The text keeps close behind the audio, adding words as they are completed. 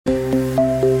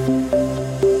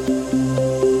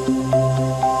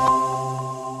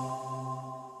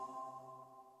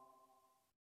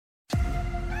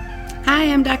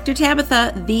Dr.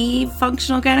 Tabitha, the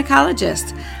functional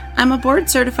gynecologist. I'm a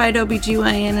board-certified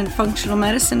OBGYN and functional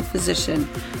medicine physician.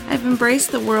 I've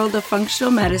embraced the world of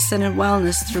functional medicine and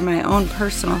wellness through my own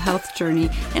personal health journey,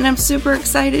 and I'm super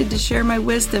excited to share my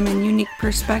wisdom and unique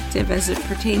perspective as it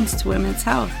pertains to women's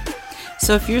health.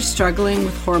 So if you're struggling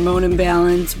with hormone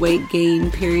imbalance, weight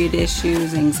gain, period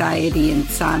issues, anxiety,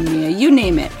 insomnia, you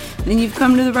name it, then you've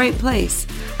come to the right place.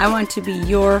 I want to be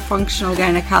your functional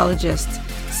gynecologist.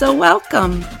 So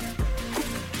welcome.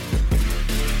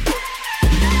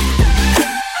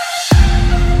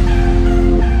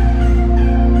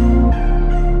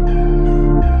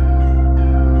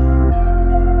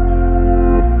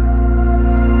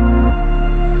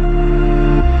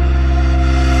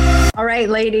 All right,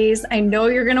 ladies, I know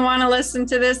you're going to want to listen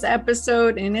to this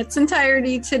episode in its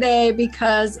entirety today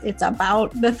because it's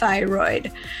about the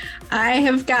thyroid. I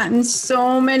have gotten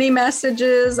so many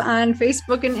messages on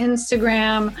Facebook and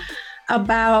Instagram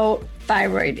about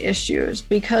thyroid issues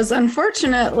because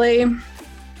unfortunately,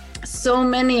 so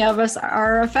many of us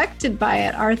are affected by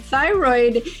it. Our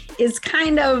thyroid is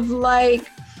kind of like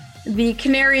the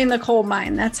canary in the coal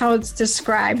mine. That's how it's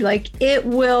described. Like it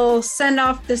will send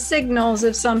off the signals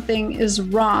if something is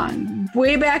wrong.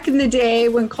 Way back in the day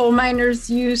when coal miners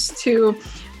used to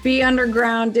be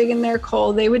underground digging their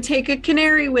coal, they would take a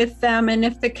canary with them. And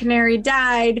if the canary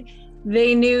died,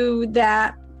 they knew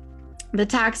that the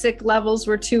toxic levels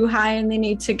were too high and they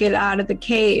need to get out of the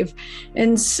cave.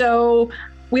 And so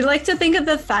we like to think of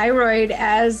the thyroid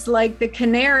as like the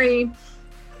canary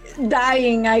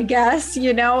dying, I guess.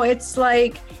 You know, it's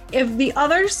like if the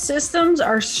other systems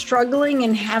are struggling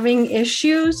and having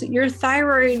issues, your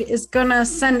thyroid is gonna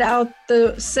send out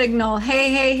the signal,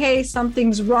 hey,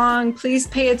 something's wrong. Please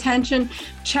pay attention.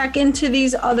 Check into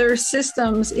these other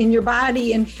systems in your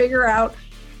body and figure out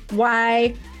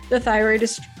why the thyroid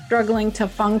is struggling to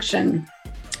function.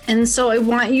 And so I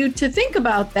want you to think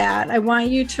about that. I want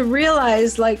you to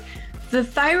realize like the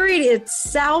thyroid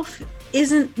itself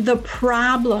isn't the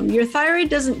problem. Your thyroid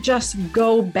doesn't just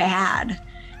go bad.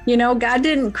 You know, God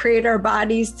didn't create our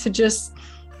bodies to just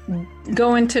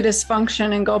go into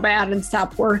dysfunction and go bad and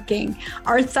stop working.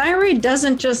 Our thyroid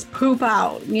doesn't just poop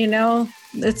out, you know.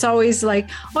 It's always like,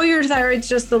 oh, your thyroid's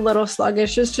just a little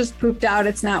sluggish. It's just pooped out.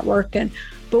 It's not working.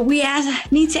 But we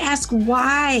need to ask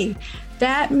why.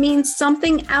 That means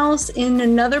something else in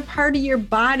another part of your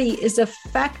body is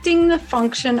affecting the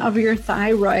function of your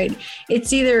thyroid.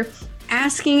 It's either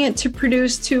asking it to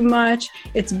produce too much,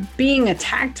 it's being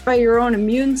attacked by your own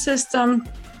immune system,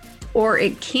 or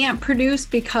it can't produce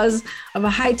because of a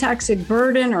high toxic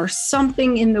burden or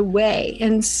something in the way.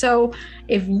 And so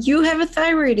if you have a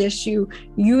thyroid issue,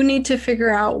 you need to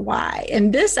figure out why. In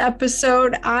this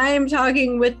episode, I am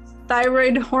talking with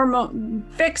thyroid hormone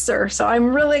fixer. So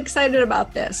I'm really excited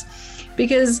about this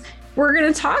because we're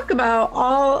going to talk about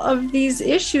all of these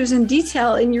issues in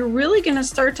detail, and you're really going to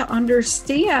start to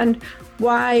understand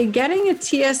why getting a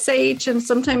TSH and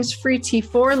sometimes free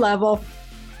T4 level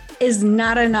is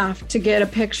not enough to get a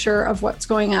picture of what's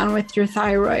going on with your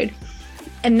thyroid,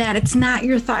 and that it's not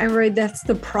your thyroid that's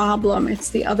the problem, it's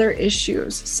the other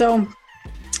issues. So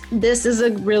this is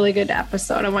a really good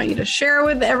episode. I want you to share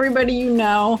with everybody you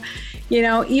know,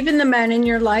 even the men in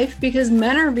your life, because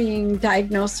men are being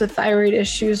diagnosed with thyroid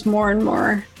issues more and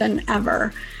more than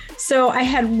ever. So I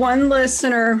had one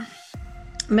listener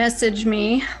message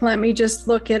me, let me just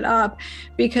look it up,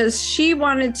 because she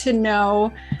wanted to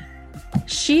know,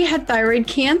 she had thyroid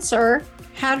cancer,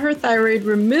 had her thyroid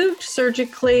removed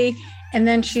surgically, and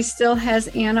then she still has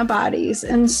antibodies.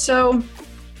 And so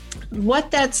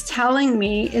what that's telling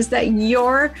me is that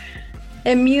your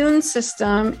immune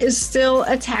system is still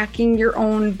attacking your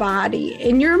own body.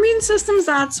 And your immune system's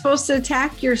not supposed to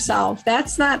attack yourself.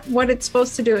 That's not what it's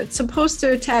supposed to do. It's supposed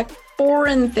to attack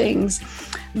foreign things,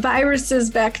 viruses,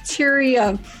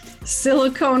 bacteria,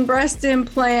 silicone breast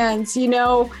implants,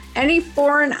 any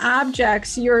foreign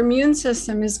objects your immune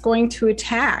system is going to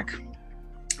attack.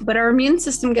 But our immune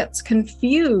system gets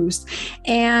confused,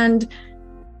 and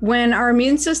when our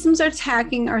immune systems are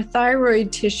attacking our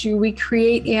thyroid tissue, we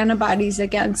create antibodies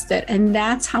against it. And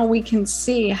that's how we can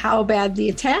see how bad the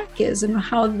attack is and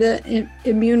how the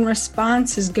immune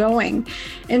response is going.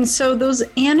 And so those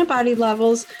antibody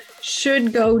levels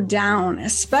should go down,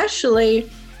 especially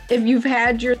if you've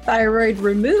had your thyroid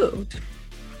removed.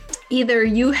 Either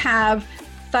you have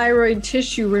thyroid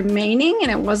tissue remaining and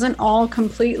it wasn't all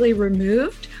completely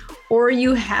removed, or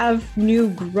you have new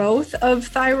growth of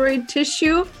thyroid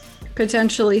tissue,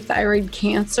 potentially thyroid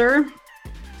cancer.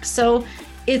 So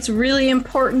it's really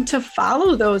important to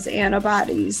follow those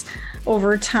antibodies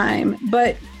over time.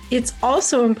 But it's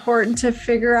also important to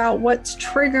figure out what's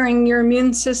triggering your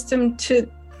immune system to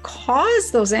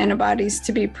cause those antibodies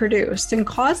to be produced and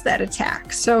cause that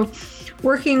attack. So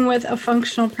working with a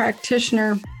functional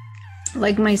practitioner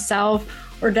like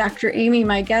myself or Dr. Amie,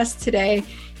 my guest today,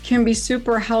 can be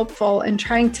super helpful in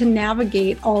trying to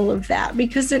navigate all of that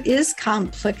because it is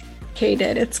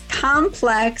complicated. It's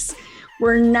complex.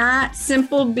 We're not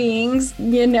simple beings,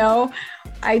 you know.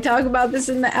 I talk about this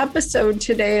in the episode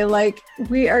today. Like,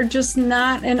 we are just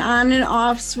not an on and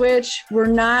off switch. We're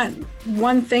not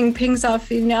one thing pings off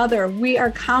the other. We are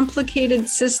complicated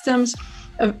systems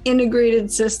of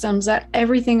integrated systems that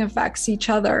everything affects each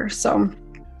other. So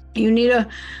you need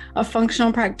a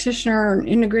functional practitioner or an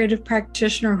integrative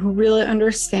practitioner who really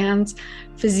understands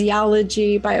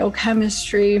physiology,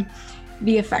 biochemistry,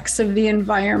 the effects of the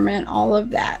environment, all of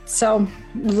that. So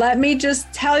let me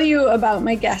just tell you about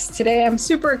my guest today. I'm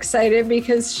super excited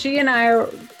because she and I are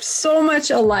so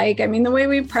much alike. I mean, the way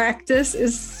we practice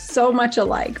is so much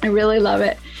alike. I really love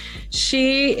it.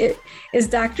 She is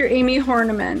Dr. Amie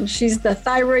Hornaman. She's the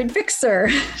thyroid fixer.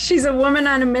 She's a woman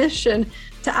on a mission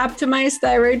to optimize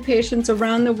thyroid patients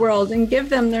around the world and give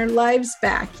them their lives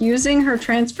back using her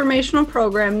transformational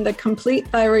program, the Complete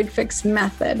Thyroid Fix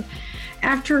Method.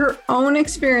 After her own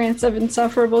experience of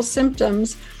insufferable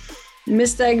symptoms,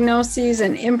 misdiagnoses,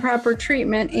 and improper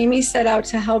treatment, Amie set out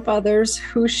to help others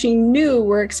who she knew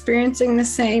were experiencing the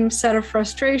same set of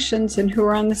frustrations and who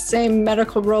were on the same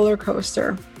medical roller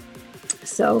coaster.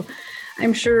 So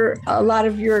I'm sure a lot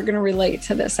of you are going to relate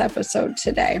to this episode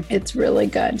today. It's really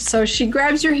good. So she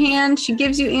grabs your hand, she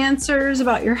gives you answers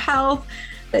about your health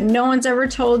that no one's ever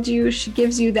told you. She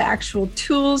gives you the actual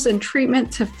tools and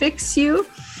treatment to fix you.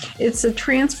 It's a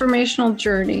transformational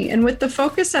journey. And with the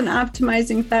focus on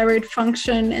optimizing thyroid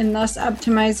function and thus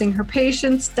optimizing her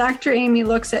patients, Dr. Amie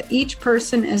looks at each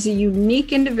person as a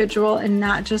unique individual and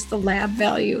not just a lab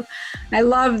value. I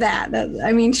love that.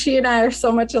 I mean, she and I are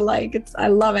so much alike. I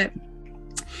love it.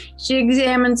 She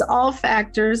examines all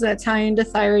factors that tie into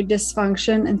thyroid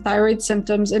dysfunction and thyroid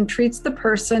symptoms and treats the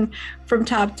person from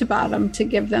top to bottom to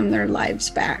give them their lives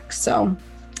back. So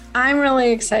I'm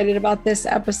really excited about this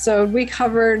episode. We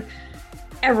covered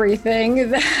everything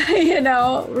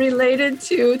that, related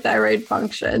to thyroid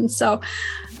function. So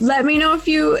let me know if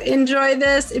you enjoy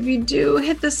this. If you do,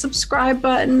 hit the subscribe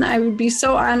button. I would be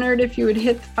so honored if you would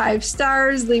hit the 5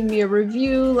 stars, leave me a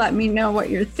review, let me know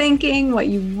what you're thinking, what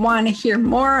you want to hear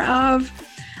more of.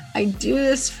 I do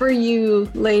this for you,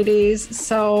 ladies,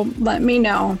 so let me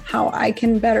know how I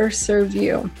can better serve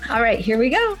you. All right, here we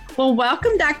go. Well,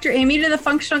 welcome, Dr. Amie, to the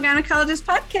Functional Gynecologist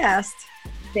Podcast.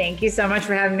 Thank you so much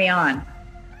for having me on.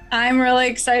 I'm really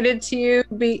excited to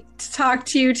talk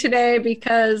to you today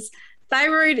because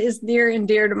thyroid is near and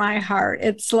dear to my heart.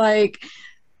 It's like,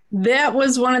 that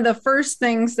was one of the first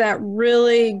things that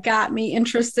really got me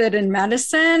interested in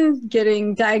medicine,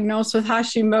 getting diagnosed with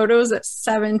Hashimoto's at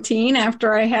 17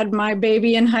 after I had my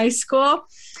baby in high school.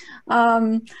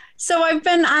 So I've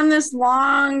been on this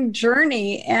long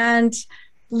journey, and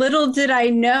little did I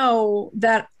know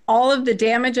that all of the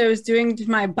damage I was doing to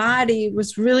my body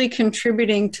was really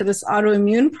contributing to this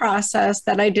autoimmune process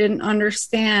that I didn't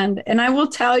understand. And I will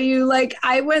tell you,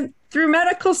 I went through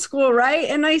medical school, right?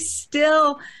 And I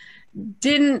still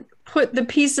didn't put the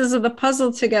pieces of the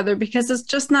puzzle together because it's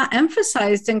just not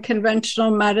emphasized in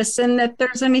conventional medicine that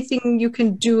there's anything you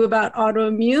can do about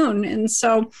autoimmune. And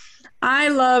so I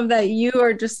love that you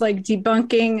are just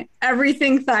debunking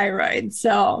everything thyroid.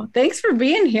 So thanks for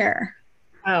being here.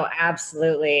 Oh,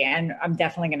 absolutely. And I'm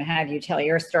definitely going to have you tell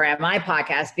your story on my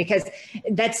podcast because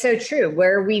that's so true.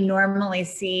 Where we normally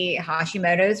see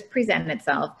Hashimoto's present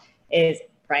itself is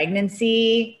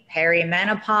pregnancy,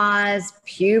 perimenopause,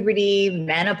 puberty,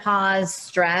 menopause,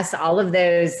 stress, all of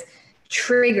those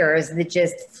triggers that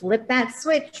just flip that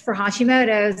switch for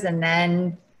Hashimoto's. And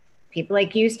then people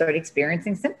like you start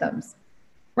experiencing symptoms.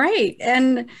 Right.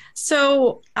 And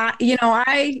so,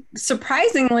 I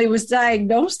surprisingly was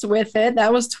diagnosed with it.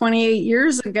 That was 28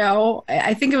 years ago.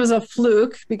 I think it was a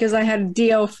fluke because I had a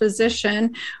DO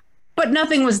physician, but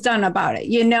nothing was done about it.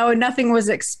 Nothing was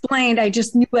explained. I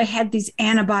just knew I had these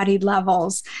antibody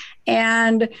levels.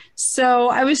 And so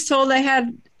I was told I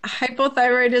had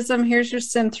hypothyroidism, here's your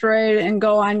Synthroid, and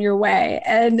go on your way.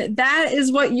 And that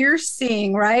is what you're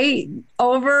seeing, right?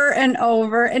 Over and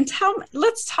over. And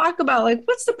let's talk about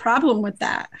what's the problem with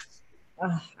that?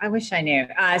 Oh, I wish I knew.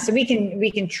 So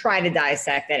we can try to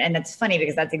dissect it. And it's funny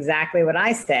because that's exactly what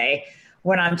I say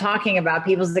when I'm talking about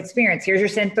people's experience. Here's your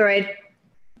Synthroid,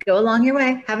 go along your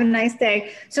way, have a nice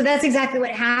day. So that's exactly what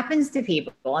happens to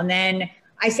people. And then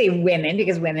I say women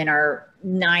because women are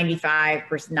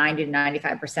 95%, 90 to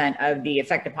 95% of the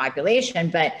affected population,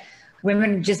 but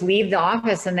women just leave the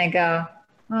office and they go,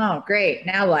 oh, great,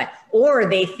 now what? Or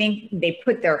they think they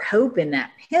put their hope in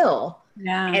that pill,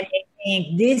 and they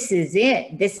think this is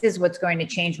it. This is what's going to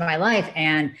change my life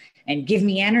and give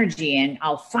me energy, and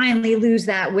I'll finally lose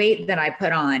that weight that I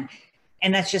put on.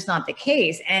 And that's just not the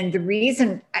case. And the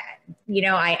reason,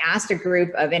 I asked a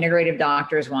group of integrative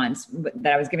doctors once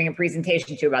that I was giving a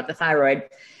presentation to about the thyroid.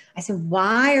 I said,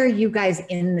 why are you guys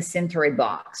in the Synthroid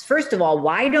box? First of all,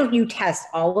 why don't you test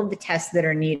all of the tests that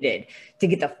are needed to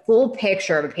get the full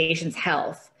picture of a patient's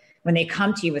health when they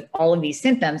come to you with all of these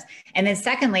symptoms? And then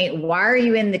secondly, why are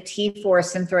you in the T4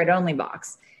 Synthroid only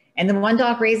box? And then one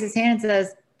doc raised his hand and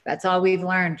says, that's all we've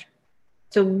learned.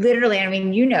 So literally, I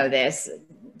mean, you know this,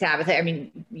 Tabitha, I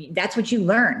mean, that's what you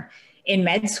learn in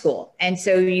med school. And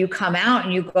so you come out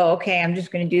and you go, okay, I'm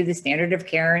just going to do the standard of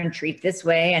care and treat this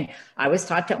way. And I was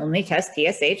taught to only test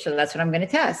TSH, so that's what I'm going to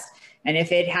test. And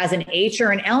if it has an H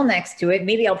or an L next to it,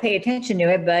 maybe I'll pay attention to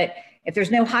it. But if there's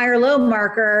no high or low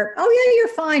marker, oh yeah,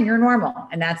 you're fine, you're normal.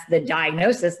 And that's the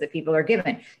diagnosis that people are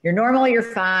given. You're normal, you're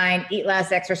fine, eat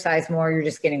less, exercise more, you're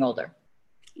just getting older.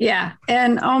 Yeah.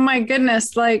 And oh my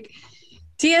goodness, like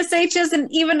TSH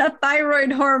isn't even a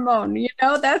thyroid hormone.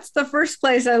 That's the first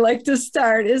place I like to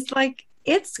start, is like,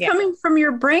 it's coming from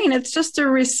your brain. It's just a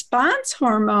response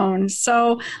hormone.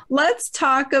 So let's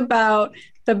talk about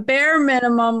the bare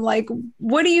minimum. Like,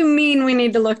 what do you mean we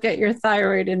need to look at your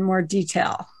thyroid in more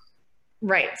detail?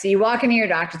 Right. So you walk into your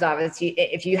doctor's office.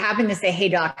 If you happen to say, hey,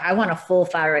 doc, I want a full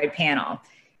thyroid panel,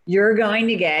 you're going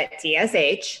to get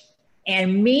TSH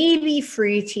and maybe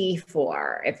free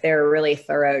T4 if they're a really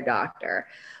thorough doctor.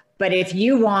 But if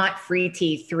you want free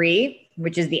T3,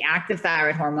 which is the active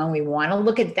thyroid hormone, we want to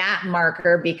look at that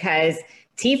marker because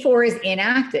T4 is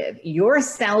inactive. Your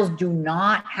cells do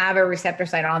not have a receptor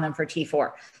site on them for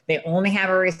T4. They only have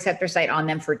a receptor site on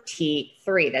them for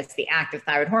T3. That's the active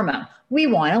thyroid hormone. We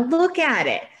want to look at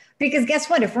it because guess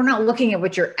what? If we're not looking at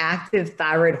what your active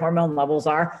thyroid hormone levels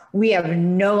are, we have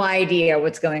no idea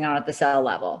what's going on at the cell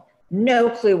level. No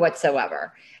clue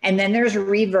whatsoever. And then there's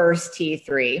reverse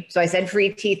T3. So I said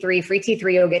free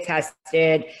T3 will get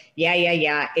tested.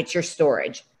 Yeah. It's your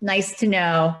storage. Nice to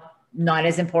know. Not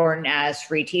as important as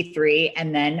free T3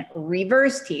 and then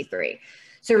reverse T3.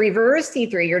 So reverse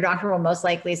T3, your doctor will most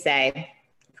likely say,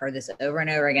 I've heard this over and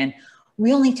over again,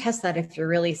 we only test that if you're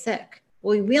really sick.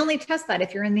 Well, we only test that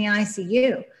if you're in the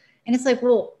ICU. And it's like,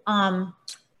 well,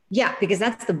 yeah, because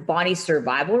that's the body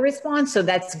survival response. So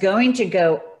that's going to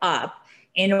go up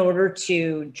in order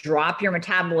to drop your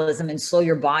metabolism and slow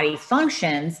your body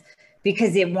functions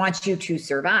because it wants you to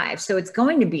survive. So it's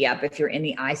going to be up if you're in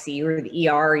the ICU or the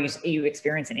ER, or you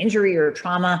experience an injury or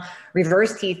trauma.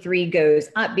 Reverse T3 goes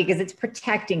up because it's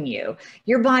protecting you.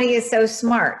 Your body is so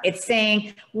smart. It's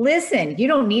saying, listen, you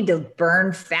don't need to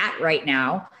burn fat right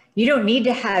now. You don't need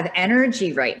to have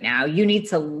energy right now. You need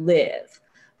to live.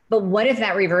 But what if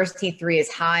that reverse T3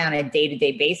 is high on a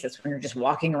day-to-day basis when you're just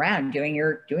walking around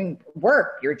doing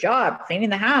work, your job, cleaning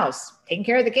the house, taking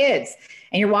care of the kids,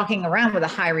 and you're walking around with a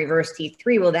high reverse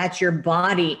T3? Well, that's your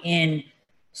body in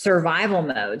survival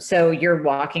mode. So you're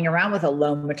walking around with a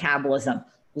low metabolism,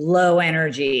 low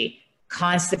energy,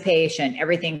 constipation,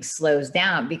 everything slows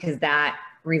down because that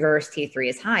reverse T3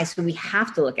 is high. So we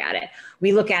have to look at it.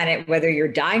 We look at it whether you're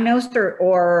diagnosed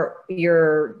or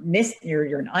you're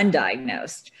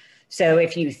undiagnosed. So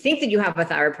if you think that you have a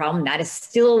thyroid problem, that is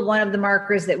still one of the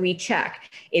markers that we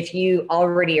check. If you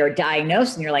already are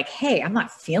diagnosed and you're like, hey, I'm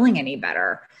not feeling any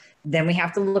better, then we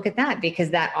have to look at that because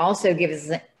that also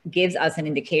gives us an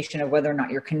indication of whether or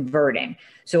not you're converting.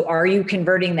 So are you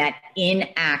converting that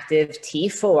inactive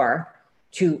T4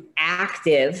 to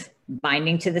active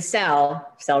binding to the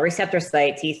cell receptor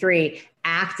site, T3,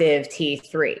 active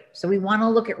T3. So we want to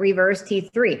look at reverse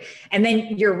T3. And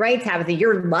then you're right, Tabitha,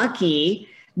 you're lucky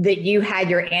that you had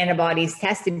your antibodies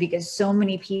tested because so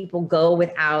many people go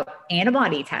without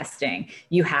antibody testing.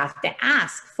 You have to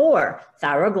ask for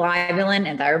thyroglobulin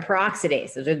and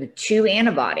thyroperoxidase. Those are the two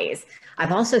antibodies.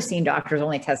 I've also seen doctors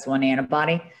only test one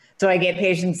antibody. So I get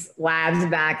patients' labs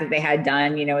back that they had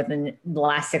done, within the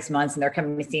last 6 months, and they're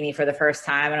coming to see me for the first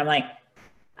time. And I'm like,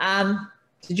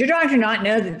 did your doctor not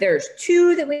know that there's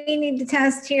two that we need to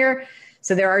test here?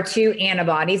 So there are two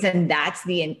antibodies, and that's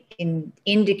the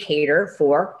indicator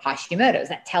for Hashimoto's.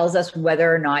 That tells us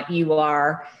whether or not you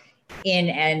are in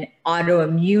an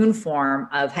autoimmune form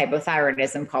of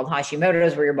hypothyroidism called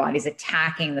Hashimoto's, where your body's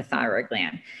attacking the thyroid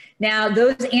gland. Now,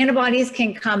 those antibodies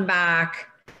can come back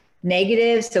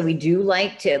negative. So we do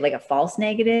like a false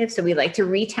negative. So we like to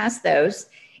retest those.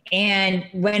 And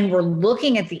when we're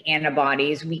looking at the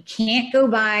antibodies, we can't go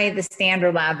by the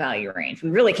standard lab value range. We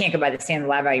really can't go by the standard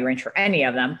lab value range for any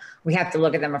of them. We have to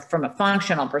look at them from a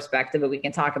functional perspective, but we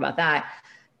can talk about that.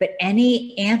 But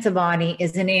any antibody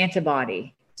is an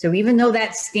antibody. So even though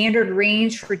that standard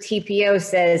range for TPO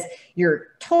says you're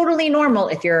totally normal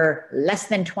if you're less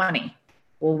than 20,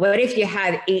 well, what if you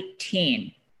have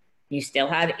 18? You still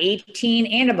have 18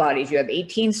 antibodies. You have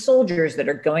 18 soldiers that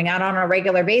are going out on a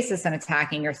regular basis and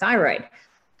attacking your thyroid.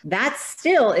 That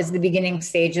still is the beginning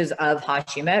stages of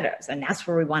Hashimoto's. And that's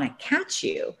where we want to catch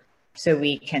you so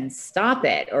we can stop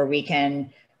it, or we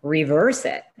can reverse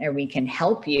it, or we can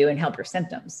help you and help your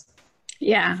symptoms.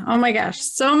 Yeah. Oh my gosh.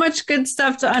 So much good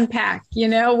stuff to unpack. You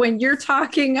know, when you're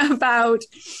talking about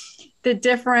the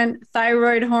different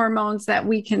thyroid hormones that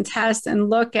we can test and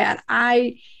look at,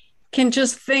 I can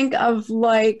just think of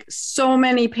like so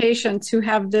many patients who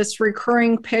have this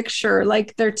recurring picture,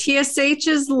 like their TSH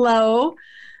is low,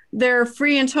 their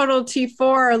free and total T4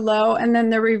 are low, and then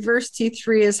their reverse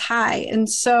T3 is high. And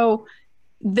so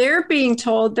they're being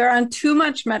told they're on too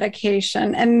much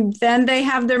medication, and then they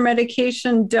have their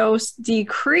medication dose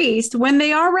decreased when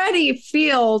they already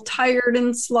feel tired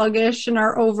and sluggish and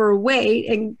are overweight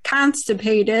and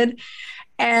constipated,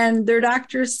 and their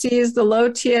doctor sees the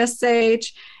low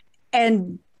TSH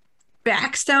and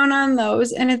backs down on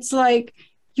those. And it's like,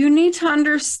 you need to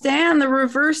understand the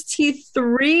reverse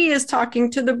T3 is talking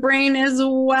to the brain as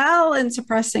well and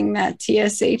suppressing that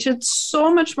TSH. It's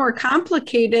so much more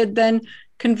complicated than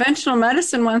conventional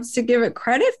medicine wants to give it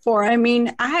credit for. I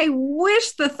mean, I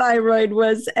wish the thyroid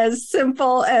was as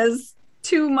simple as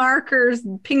two markers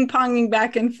ping-ponging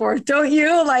back and forth. Don't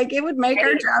you? Like, it would make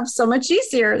our job so much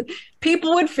easier.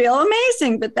 People would feel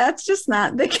amazing, but that's just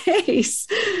not the case.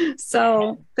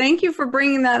 So thank you for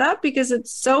bringing that up, because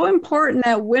it's so important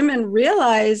that women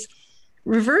realize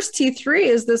reverse T3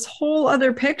 is this whole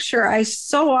other picture. I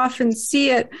so often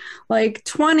see it like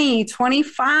 20,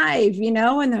 25, you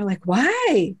know, and they're like,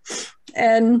 why?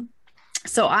 And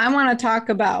so I want to talk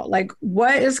about like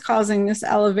what is causing this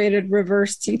elevated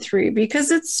reverse T3,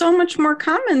 because it's so much more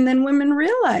common than women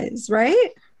realize, right?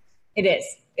 It is.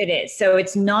 It is. So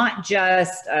it's not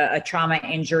just a trauma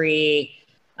injury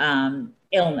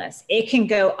illness. It can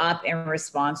go up in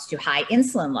response to high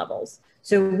insulin levels.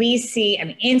 So we see, I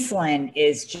mean, insulin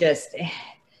is just,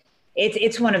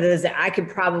 it's one of those that I could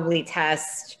probably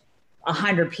test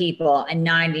 100 people and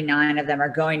 99 of them are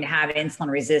going to have insulin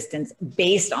resistance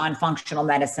based on functional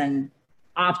medicine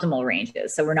optimal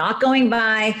ranges. So we're not going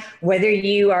by whether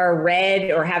you are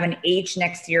red or have an H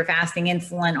next to your fasting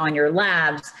insulin on your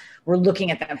labs. We're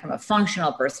looking at them from a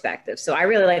functional perspective. So I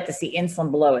really like to see insulin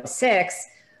below a 6.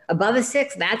 Above a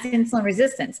 6, that's insulin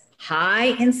resistance.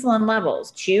 High insulin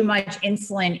levels, too much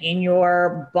insulin in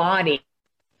your body,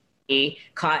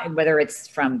 whether it's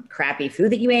from crappy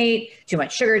food that you ate, too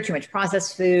much sugar, too much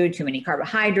processed food, too many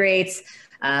carbohydrates,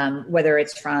 whether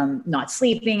it's from not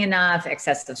sleeping enough,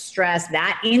 excessive stress,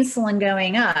 that insulin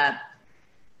going up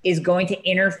is going to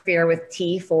interfere with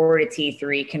T4 to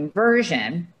T3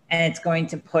 conversion, and it's going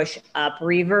to push up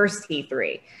reverse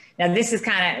T3. Now, this is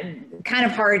kind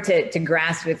of hard to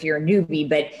grasp if you're a newbie,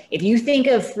 but if you think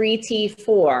of free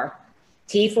T4,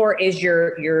 T4 is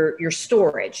your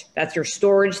storage. That's your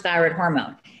storage thyroid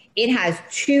hormone. It has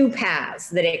 2 paths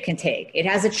that it can take. It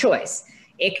has a choice.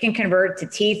 It can convert to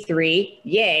T3,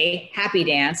 yay, happy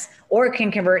dance, or it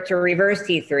can convert to reverse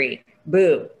T3,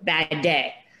 boo, bad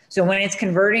day. So when it's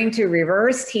converting to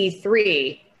reverse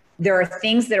T3, there are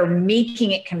things that are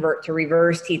making it convert to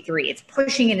reverse T3. It's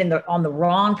pushing it on the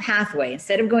wrong pathway.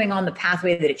 Instead of going on the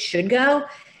pathway that it should go,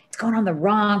 it's going on the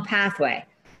wrong pathway.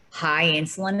 High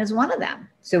insulin is one of them.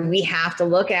 So we have to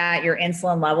look at your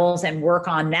insulin levels and work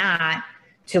on that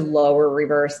to lower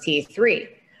reverse T3.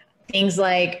 Things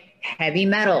like heavy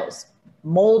metals,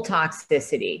 mold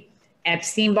toxicity,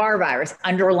 Epstein-Barr virus,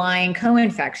 underlying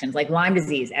co-infections like Lyme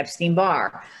disease,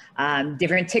 Epstein-Barr,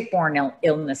 different tick-borne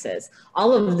illnesses.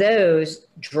 All of those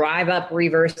drive up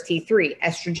reverse T3,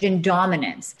 estrogen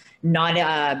dominance, not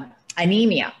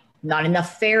anemia, not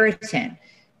enough ferritin,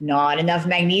 not enough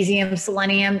magnesium,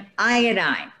 selenium,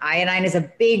 iodine. Iodine is a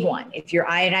big one. If you're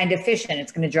iodine deficient,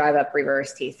 it's going to drive up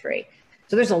reverse T3.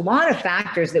 So there's a lot of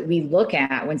factors that we look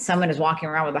at when someone is walking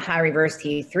around with a high reverse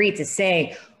T3 to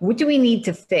say, what do we need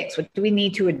to fix? What do we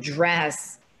need to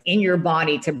address in your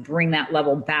body to bring that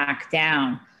level back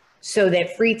down so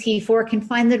that free T4 can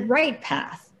find the right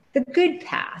path, the good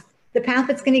path, the path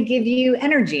that's going to give you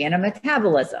energy and a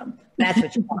metabolism. That's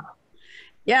what you want.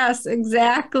 Yes,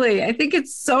 exactly. I think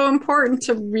it's so important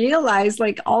to realize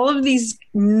like all of these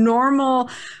normal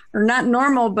or not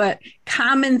normal, but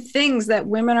common things that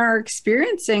women are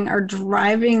experiencing are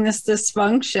driving this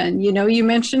dysfunction. You know, you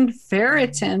mentioned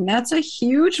ferritin. That's a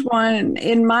huge one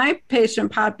in my patient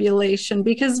population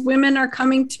because women are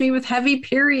coming to me with heavy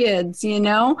periods, you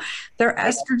know, they're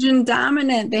estrogen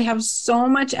dominant. They have so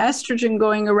much estrogen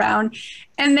going around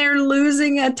and they're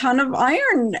losing a ton of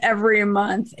iron every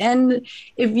month. And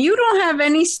if you don't have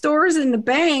any stores in the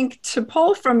bank to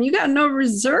pull from, you got no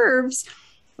reserves,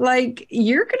 like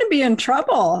you're going to be in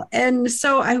trouble. And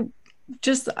so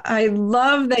I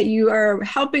love that you are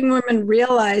helping women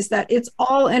realize that it's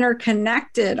all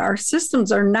interconnected. Our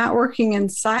systems are not working in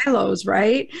silos,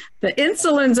 right? The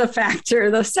insulin's a factor,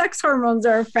 the sex hormones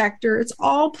are a factor. It's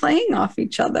all playing off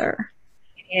each other.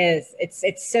 Is.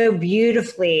 It's so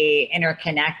beautifully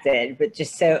interconnected, but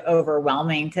just so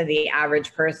overwhelming to the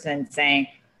average person saying,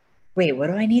 wait, what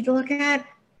do I need to look at?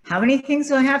 How many things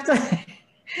do I have to,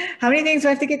 how many things do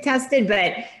I have to get tested?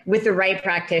 But with the right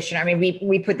practitioner, I mean,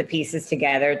 we put the pieces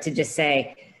together to just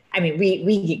say, I mean,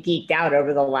 we get geeked out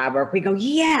over the lab work. We go,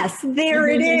 yes, there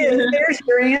it is. There's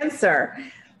your answer.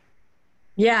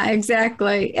 Yeah,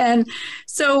 exactly. And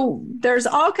so there's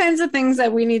all kinds of things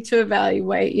that we need to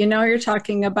evaluate. You know, you're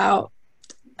talking about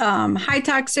high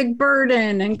toxic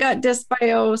burden and gut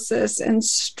dysbiosis and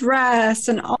stress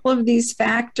and all of these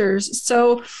factors.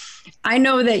 So I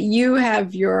know that you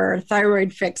have your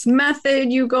thyroid fix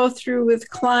method you go through with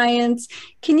clients.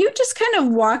 Can you just kind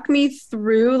of walk me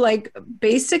through like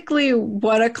basically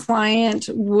what a client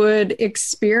would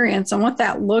experience and what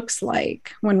that looks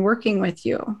like when working with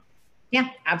you? Yeah,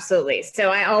 absolutely. So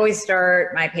I always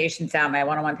start my patients out, my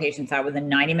one-on-one patients out with a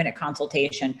 90-minute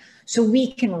consultation so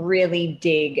we can really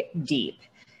dig deep.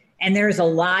 And there's a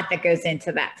lot that goes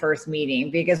into that first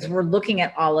meeting because we're looking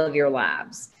at all of your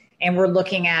labs and we're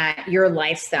looking at your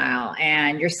lifestyle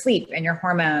and your sleep and your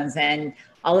hormones and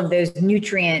all of those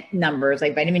nutrient numbers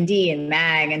like vitamin D and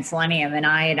mag and selenium and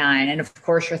iodine, and of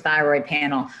course your thyroid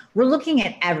panel. We're looking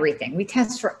at everything. We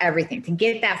test for everything to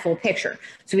get that full picture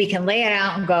so we can lay it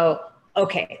out and go,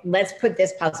 okay, let's put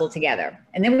this puzzle together.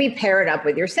 And then we pair it up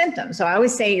with your symptoms. So I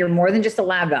always say you're more than just a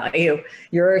lab value,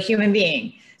 you're a human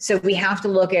being. So we have to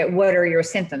look at what are your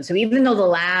symptoms. So even though the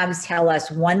labs tell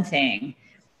us one thing,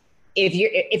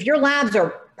 if your labs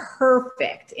are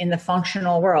perfect in the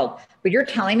functional world, but you're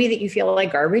telling me that you feel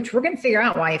like garbage, we're going to figure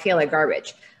out why you feel like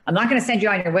garbage. I'm not going to send you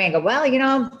on your way and go, well, you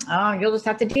know, you'll just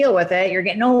have to deal with it. You're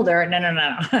getting older.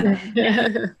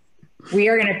 No. We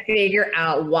are going to figure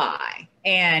out why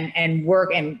and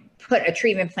work and put a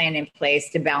treatment plan in place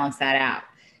to balance that out.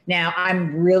 Now,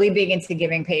 I'm really big into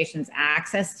giving patients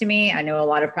access to me. I know a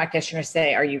lot of practitioners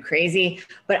say, are you crazy?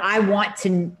 But I want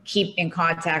to keep in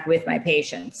contact with my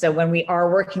patients. So when we are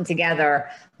working together,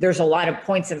 there's a lot of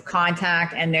points of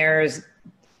contact and there's,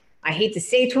 I hate to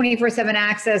say 24/7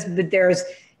 access, but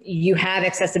you have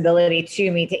accessibility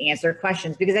to me to answer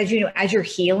questions because as you know, as you're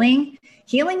healing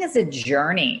is a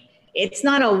journey. It's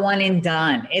not a one and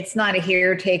done. It's not a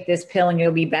here, take this pill and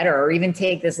you'll be better, or even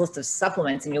take this list of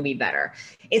supplements and you'll be better.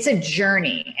 It's a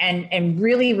journey. And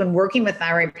really when working with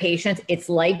thyroid patients, it's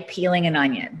like peeling an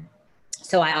onion.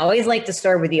 So I always like to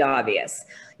start with the obvious.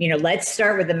 You know, let's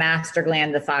start with the master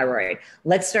gland, the thyroid.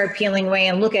 Let's start peeling away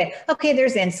and look at, okay,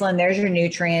 there's insulin, there's your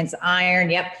nutrients, iron,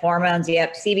 yep, hormones,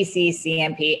 yep, CBC,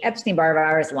 CMP, Epstein-Barr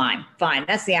virus, Lyme. Fine,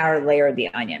 that's the outer layer of the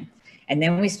onion. And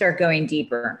then we start going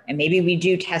deeper and maybe we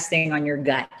do testing on your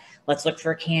gut. Let's look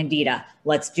for candida.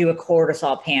 Let's do a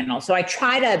cortisol panel. So I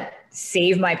try to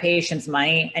save my patients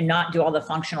money and not do all the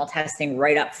functional testing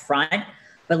right up front,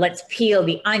 but let's peel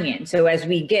the onion. So as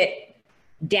we get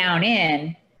down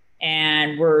in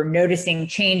and we're noticing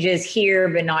changes here,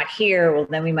 but not here, well,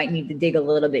 then we might need to dig a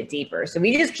little bit deeper. So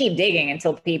we just keep digging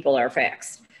until people are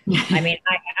fixed. I mean,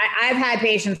 I've had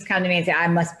patients come to me and say, I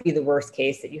must be the worst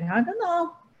case that you have. I don't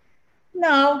know.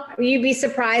 No, you'd be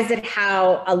surprised at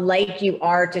how alike you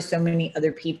are to so many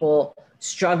other people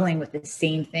struggling with the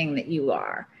same thing that you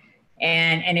are.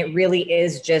 And it really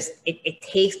is just, it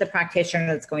takes the practitioner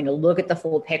that's going to look at the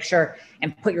full picture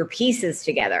and put your pieces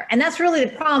together. And that's really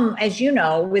the problem, as you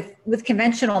know, with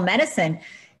conventional medicine.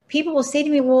 People will say to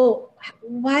me, well,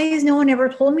 why has no one ever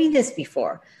told me this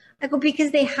before? I go,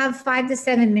 because they have 5 to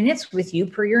 7 minutes with you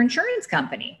per your insurance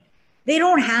company. They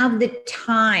don't have the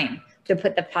time to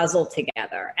put the puzzle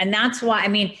together. And that's why, I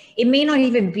mean, it may not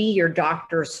even be your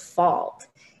doctor's fault.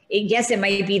 Yes, it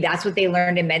might be that's what they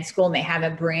learned in med school and they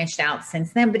haven't branched out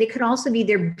since then, but it could also be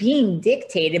they're being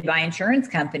dictated by insurance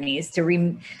companies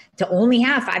to only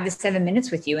have 5 to 7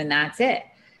 minutes with you and that's it.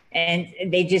 And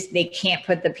they can't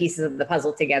put the pieces of the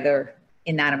puzzle together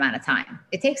in that amount of time.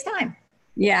 It takes time.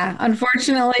 Yeah,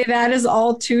 unfortunately, that is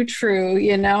all too true.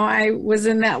 You know, I was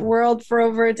in that world for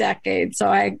over a decade, so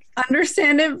I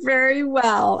understand it very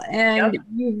well. And Yep.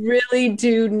 you really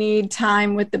do need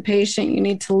time with the patient. You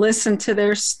need to listen to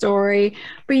their story.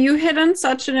 But you hit on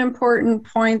such an important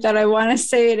point that I want to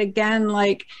say it again.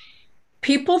 Like,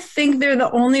 people think they're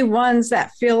the only ones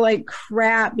that feel like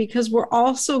crap because we're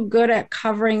all so good at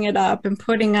covering it up and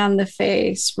putting on the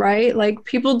face, right? Like,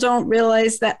 people don't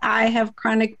realize that I have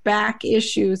chronic back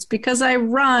issues because I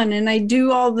run and I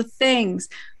do all the things,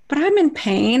 but I'm in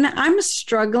pain. I'm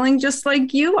struggling just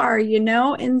like you are, you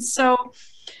know? And so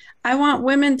I want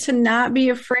women to not be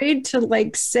afraid to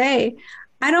like say,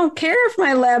 I don't care if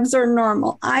my labs are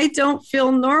normal. I don't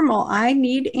feel normal. I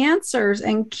need answers,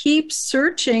 and keep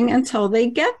searching until they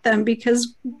get them,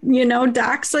 because, you know,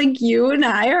 docs like you and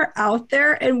I are out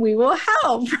there and we will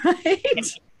help,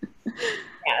 right?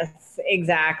 Yes,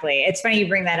 exactly. It's funny you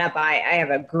bring that up. I have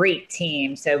a great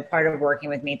team. So part of working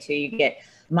with me too, you get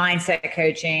mindset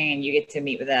coaching and you get to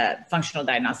meet with a functional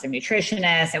diagnostic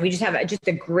nutritionist. And we just have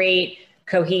a great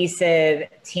cohesive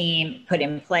team put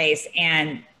in place.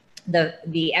 And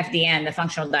the FDN, the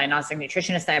functional diagnostic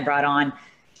nutritionist I brought on,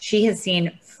 she has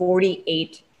seen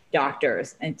 48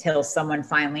 doctors until someone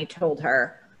finally told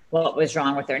her what was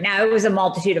wrong with her. Now, it was a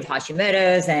multitude of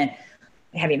Hashimoto's and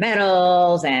heavy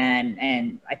metals,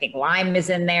 and I think Lyme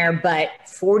is in there, but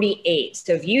 48.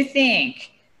 So if you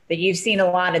think that you've seen a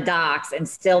lot of docs and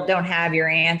still don't have your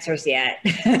answers yet,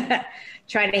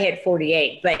 try to hit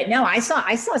 48. But no, I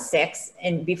saw 6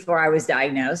 and before I was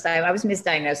diagnosed. I was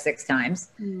misdiagnosed 6 times.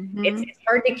 Mm-hmm. It's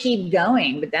hard to keep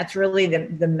going, but that's really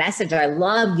the message I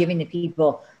love giving to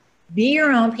people. Be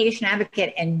your own patient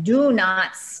advocate and do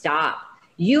not stop.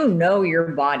 You know your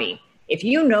body. If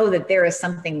you know that there is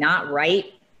something not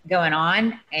right going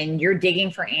on and you're digging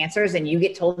for answers and you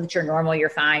get told that you're normal, you're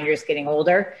fine, you're just getting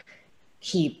older,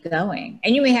 keep going.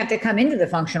 And you may have to come into the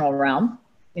functional realm,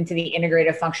 into the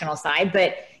integrative functional side,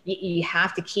 but you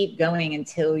have to keep going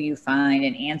until you find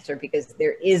an answer, because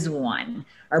there is one.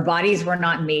 Our bodies were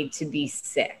not made to be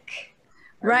sick.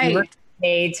 Right. We were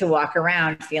made to walk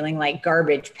around feeling like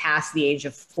garbage past the age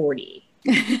of 40.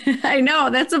 I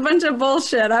know, that's a bunch of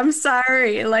bullshit. I'm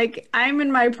sorry. Like, I'm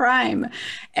in my prime.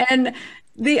 And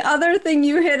the other thing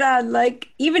you hit on, like,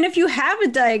 even if you have a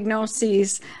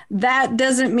diagnosis, that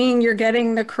doesn't mean you're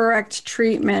getting the correct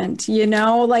treatment. You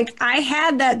know, like, I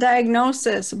had that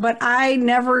diagnosis, but I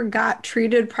never got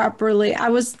treated properly.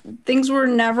 Things were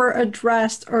never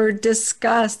addressed or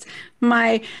discussed.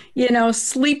 My, you know,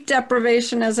 sleep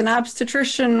deprivation as an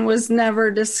obstetrician was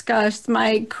never discussed.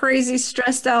 My crazy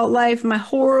stressed out life, my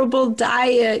horrible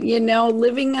diet, you know,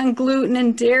 living on gluten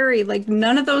and dairy, like,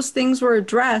 none of those things were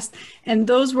addressed. And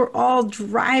those were all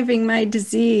driving my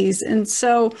disease. And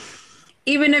so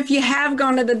even if you have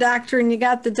gone to the doctor and you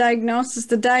got the diagnosis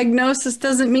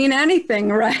doesn't mean anything,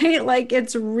 right? Like,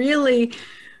 it's really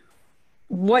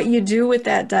what you do with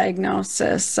that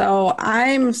diagnosis. So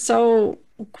I'm so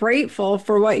grateful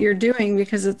for what you're doing,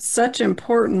 because it's such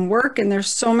important work, and there's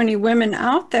so many women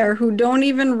out there who don't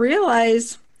even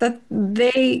realize that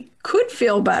they could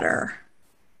feel better.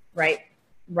 Right.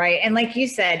 And like you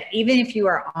said, even if you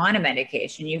are on a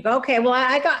medication, you go, okay, well,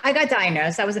 I got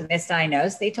diagnosed. I wasn't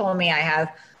misdiagnosed. They told me I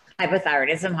have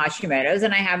hypothyroidism, Hashimoto's,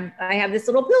 and I have this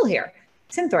little pill here,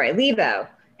 Thyroid, Levo,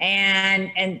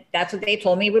 and that's what they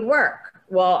told me would work.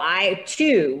 Well, I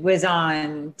too was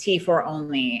on T4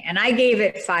 only, and I gave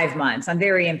it 5 months. I'm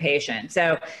very impatient.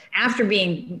 So after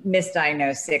being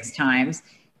misdiagnosed 6 times,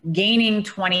 gaining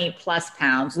 20 plus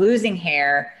pounds, losing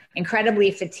hair, incredibly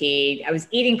fatigued, I was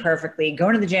eating perfectly,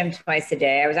 going to the gym twice a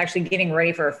day. I was actually getting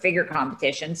ready for a figure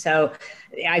competition. So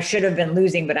I should have been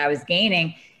losing, but I was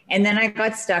gaining. And then I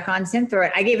got stuck on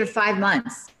Thyroid. I gave it 5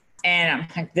 months, and I'm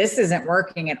like, this isn't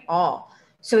working at all.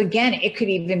 So again, it could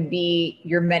even be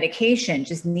your medication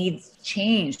just needs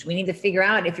changed. We need to figure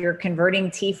out if you're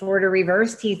converting T4 to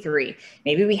reverse T3.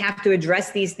 Maybe we have to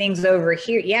address these things over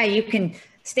here. Yeah, you can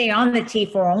stay on the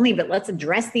T4 only, but let's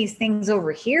address these things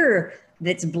over here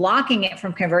that's blocking it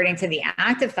from converting to the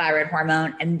active thyroid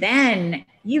hormone, and then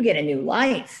you get a new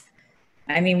life.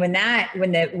 I mean, when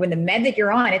the med that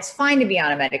you're on, it's fine to be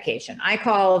on a medication. I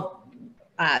call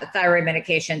thyroid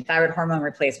medication thyroid hormone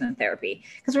replacement therapy,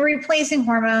 because we're replacing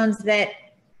hormones that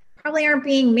probably aren't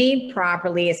being made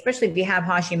properly, especially if you have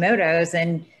Hashimoto's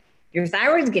and your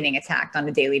thyroid's getting attacked on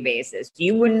a daily basis.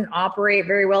 You wouldn't operate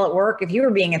very well at work if you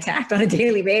were being attacked on a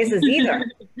daily basis either.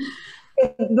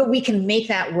 But we can make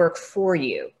that work for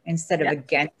you instead of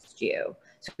against you.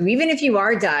 So even if you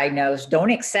are diagnosed, don't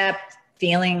accept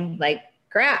feeling like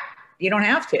crap. You don't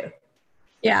have to.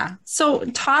 Yeah. So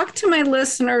talk to my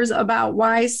listeners about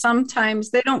why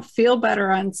sometimes they don't feel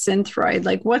better on Synthroid.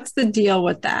 Like, what's the deal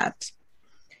with that?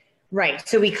 Right.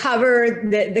 So we cover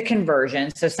the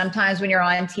conversion. So sometimes when you're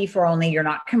on T4 only, you're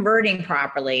not converting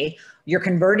properly. You're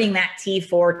converting that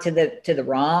T4 to the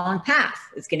wrong path.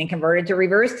 It's getting converted to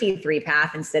reverse T3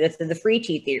 path instead of to the free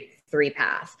T3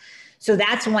 path. So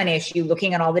that's one issue,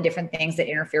 looking at all the different things that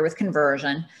interfere with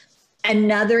conversion.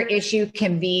 Another issue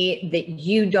can be that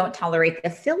you don't tolerate the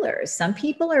fillers. Some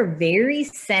people are very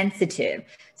sensitive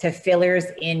to fillers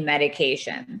in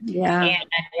medication. Yeah. And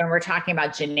when we're talking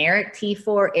about generic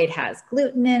T4, it has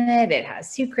gluten in it, it has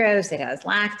sucrose, it has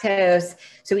lactose.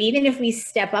 So even if we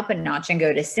step up a notch and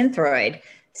go to Synthroid,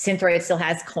 Synthroid still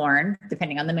has corn,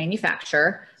 depending on the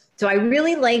manufacturer. So I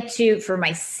really like to, for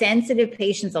my sensitive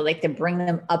patients, I like to bring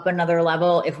them up another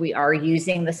level if we are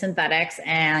using the synthetics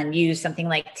and use something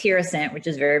like Tirosint, which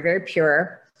is very, very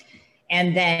pure,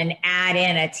 and then add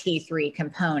in a T3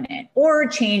 component, or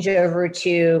change over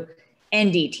to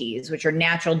NDTs, which are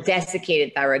natural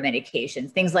desiccated thyroid medications,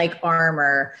 things like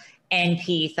Armor,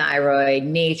 NP Thyroid,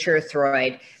 Nature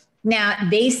Thyroid. Now,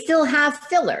 they still have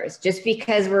fillers. Just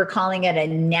because we're calling it a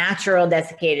natural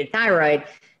desiccated thyroid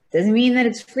doesn't mean that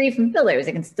it's free from fillers.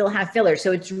 It can still have fillers.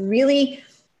 So it's really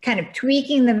kind of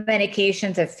tweaking the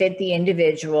medication to fit the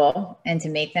individual and to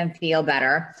make them feel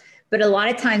better. But a lot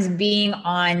of times being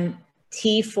on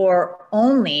T4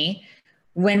 only,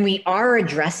 when we are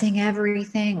addressing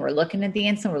everything, we're looking at the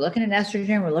insulin, we're looking at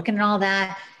estrogen, we're looking at all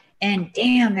that, and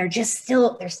damn, they're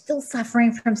still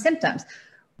suffering from symptoms.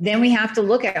 Then we have to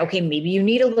look at, okay, maybe you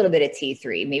need a little bit of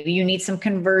T3, maybe you need some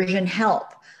conversion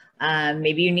help.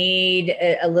 Maybe you need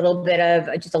a little bit of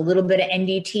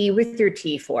NDT with your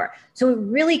T4. So it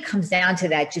really comes down to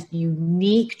that just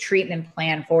unique treatment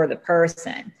plan for the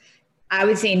person. I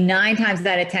would say 9 times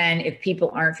out of 10, if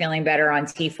people aren't feeling better on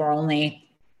T4 only,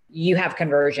 you have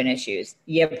conversion issues.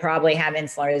 You probably have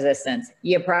insulin resistance.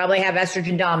 You probably have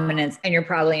estrogen dominance, and you're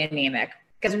probably anemic,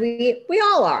 because we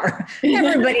all are.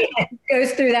 Everybody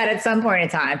goes through that at some point in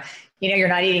time. You know, you're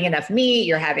not eating enough meat.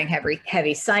 You're having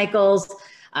heavy cycles.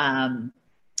 The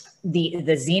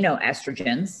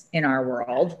xenoestrogens in our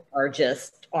world are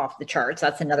just off the charts.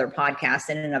 That's another podcast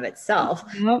in and of itself.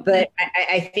 Yep. But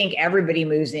I think everybody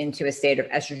moves into a state of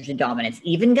estrogen dominance,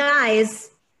 even guys.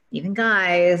 I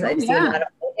see a lot of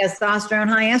testosterone,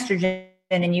 high estrogen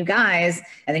in you guys,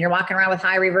 and then you're walking around with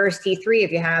high reverse T3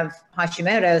 if you have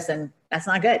Hashimoto's, and that's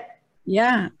not good.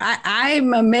 Yeah,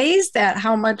 I'm amazed at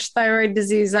how much thyroid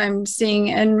disease I'm seeing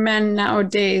in men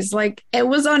nowadays. Like, it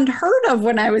was unheard of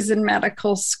when I was in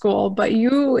medical school, but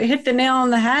you hit the nail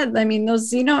on the head. I mean,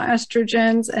 those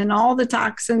xenoestrogens and all the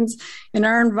toxins in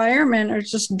our environment are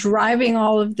just driving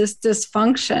all of this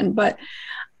dysfunction. But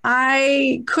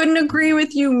I couldn't agree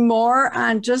with you more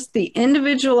on just the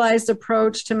individualized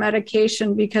approach to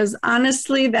medication, because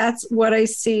honestly, that's what I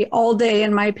see all day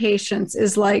in my patients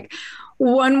is like,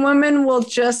 one woman will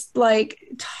just like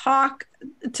talk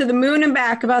to the moon and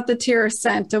back about the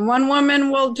Tirosint, and one woman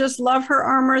will just love her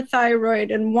Armor Thyroid,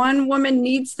 and one woman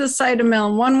needs the Cytomel,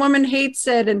 and one woman hates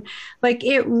it. And like,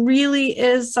 it really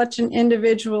is such an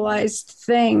individualized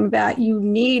thing that you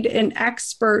need an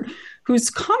expert who's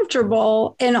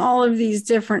comfortable in all of these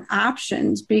different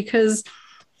options, because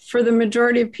for the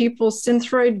majority of people,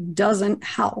 Synthroid doesn't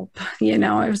help, you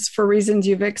know, it's for reasons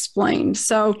you've explained.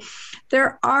 So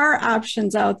there are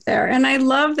options out there. And I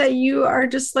love that you are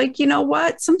just like, you know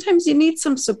what, sometimes you need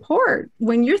some support.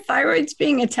 When your thyroid's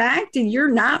being attacked and you're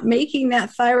not making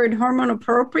that thyroid hormone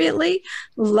appropriately,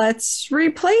 let's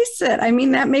replace it. I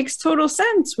mean, that makes total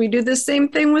sense. We do the same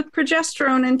thing with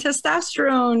progesterone and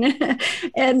testosterone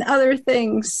and other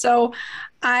things. So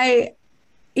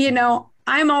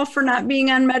I'm all for not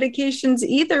being on medications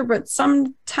either, but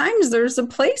sometimes there's a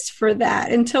place for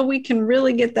that until we can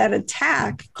really get that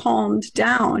attack calmed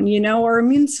down. You know, our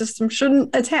immune system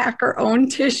shouldn't attack our own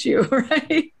tissue,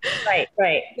 right?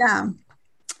 Right. Yeah.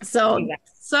 So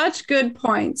Such good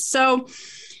points. So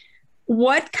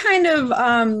what kind of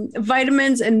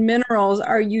vitamins and minerals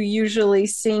are you usually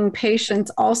seeing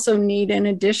patients also need in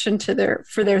addition to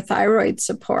for their thyroid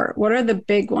support? What are the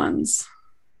big ones?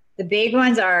 The big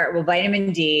ones are,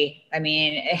 vitamin D. I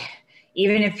mean,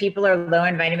 even if people are low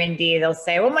in vitamin D, they'll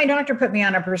say, well, my doctor put me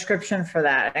on a prescription for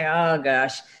that. Oh,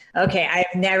 gosh. Okay,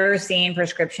 I've never seen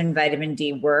prescription vitamin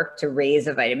D work to raise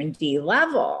a vitamin D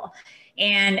level.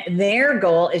 And their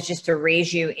goal is just to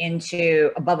raise you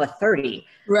into above a 30.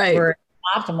 Right. For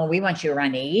optimal, we want you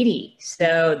around 80.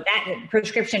 So that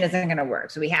prescription isn't going to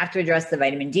work. So we have to address the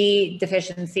vitamin D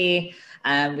deficiency.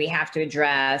 We have to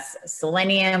address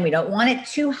selenium. We don't want it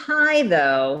too high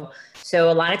though.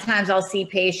 So a lot of times I'll see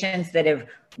patients that have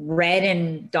read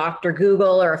in Dr.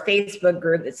 Google or a Facebook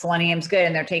group that selenium's good,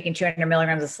 and they're taking 200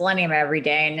 milligrams of selenium every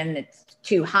day, and then it's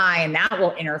too high, and that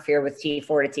will interfere with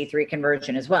T4 to T3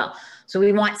 conversion as well. So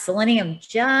we want selenium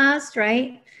just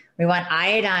right. We want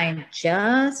iodine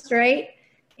just right.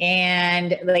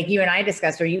 And like you and I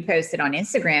discussed, or you posted on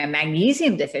Instagram,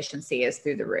 magnesium deficiency is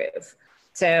through the roof.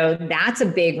 So that's a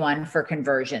big one for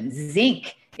conversion.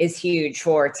 Zinc is huge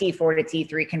for T4 to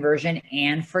T3 conversion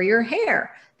and for your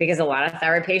hair, because a lot of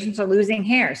thyroid patients are losing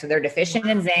hair. So they're deficient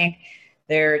in zinc.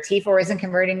 Their T4 isn't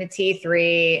converting to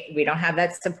T3. We don't have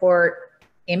that support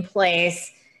in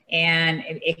place. And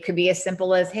it could be as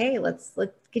simple as, hey, let's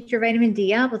get your vitamin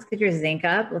D up. Let's get your zinc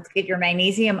up. Let's get your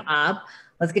magnesium up.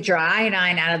 Let's get your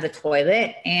iodine out of the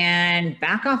toilet and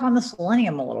back off on the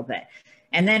selenium a little bit.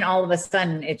 And then all of a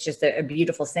sudden, it's just a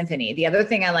beautiful symphony. The other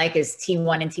thing I like is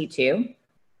T1 and T2.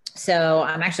 So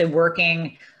I'm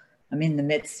in the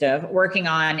midst of working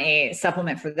on a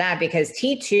supplement for that, because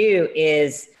T2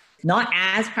 is not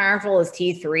as powerful as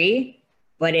T3,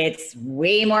 but it's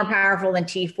way more powerful than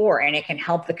T4, and it can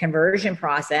help the conversion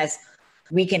process.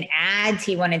 We can add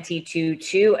T1 and T2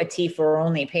 to a T4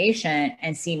 only patient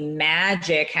and see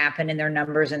magic happen in their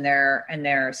numbers and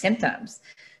their symptoms.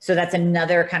 So that's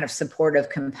another kind of supportive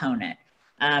component.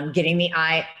 Getting the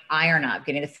iron up,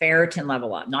 getting the ferritin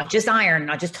level up, not just iron,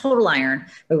 not just total iron,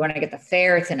 but we want to get the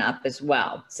ferritin up as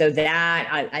well. So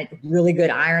that a really good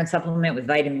iron supplement with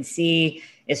vitamin C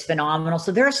is phenomenal.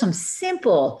 So there are some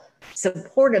simple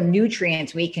supportive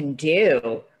nutrients we can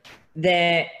do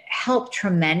that help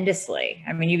tremendously.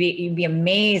 I mean, you'd be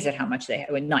amazed at how much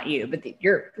not you, but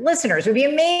your listeners would be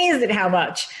amazed at how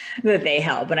much that they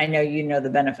help. And I know you know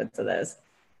the benefits of this.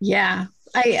 Yeah,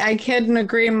 I couldn't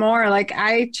agree more. Like,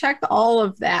 I check all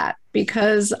of that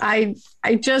because I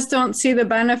just don't see the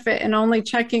benefit in only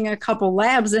checking a couple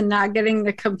labs and not getting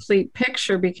the complete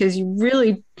picture, because you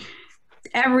really,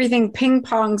 everything ping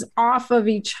pongs off of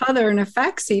each other and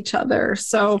affects each other.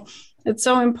 So it's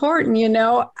so important,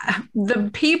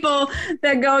 the people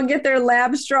that go and get their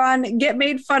labs drawn get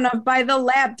made fun of by the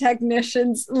lab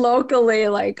technicians locally.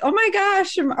 Like, oh my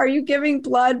gosh, are you giving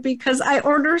blood? Because I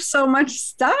order so much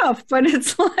stuff, but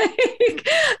it's like,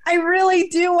 I really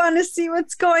do want to see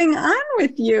what's going on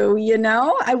with you.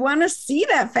 I want to see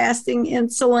that fasting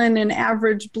insulin and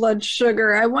average blood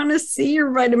sugar. I want to see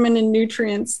your vitamin and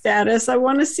nutrient status. I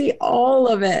want to see all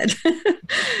of it.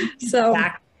 So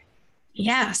exactly.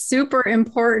 Yeah, super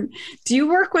important. Do you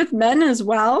work with men as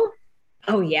well?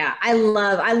 Oh yeah, I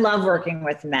love working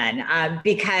with men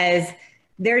because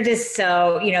they're just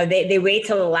so, they wait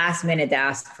till the last minute to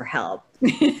ask for help.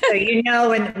 So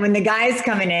when the guy's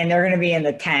coming in, they're going to be in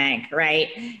the tank, right?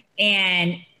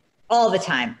 And all the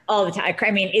time.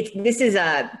 I mean, this is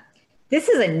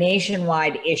a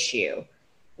nationwide issue.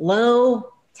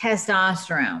 Low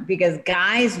testosterone, because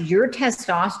guys, your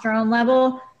testosterone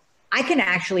level, I can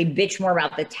actually bitch more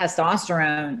about the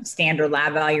testosterone standard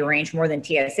lab value range more than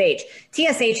TSH.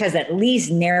 TSH has at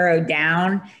least narrowed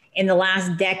down in the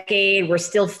last decade. We're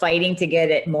still fighting to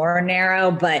get it more narrow,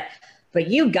 but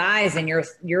you guys and your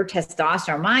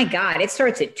testosterone, my God, it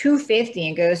starts at 250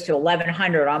 and goes to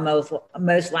 1100 on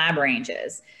most lab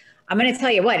ranges. I'm going to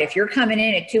tell you what, if you're coming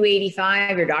in at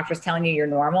 285, your doctor's telling you you're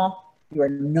normal, you are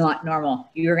not normal.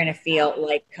 You're going to feel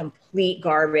like complete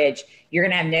garbage. You're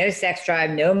going to have no sex drive,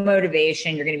 no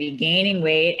motivation. You're going to be gaining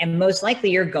weight, and most likely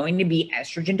you're going to be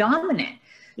estrogen dominant.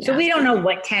 Yeah. So we don't know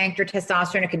what tanked your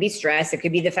testosterone. It could be stress. It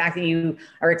could be the fact that you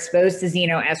are exposed to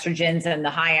xenoestrogens and the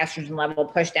high estrogen level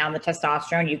push down the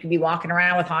testosterone. You could be walking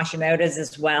around with Hashimoto's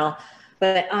as well.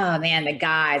 But oh man, the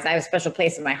guys, I have a special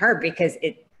place in my heart because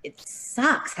it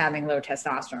sucks having low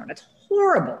testosterone. It's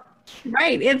horrible.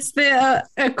 Right. It's the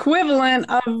equivalent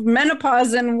of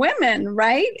menopause in women,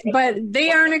 right? But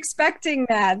they aren't expecting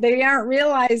that. They aren't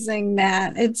realizing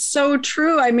that. It's so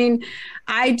true. I mean,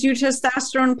 I do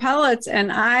testosterone pellets,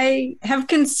 and I have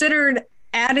considered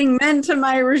adding men to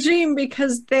my regime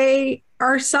because they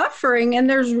are suffering and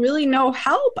there's really no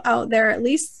help out there, at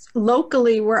least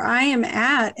locally where I am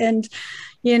at. And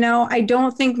I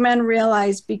don't think men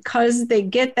realize, because they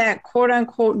get that quote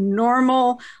unquote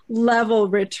normal level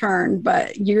return.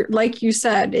 But like you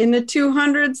said, in the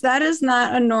 200s, that is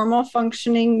not a normal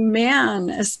functioning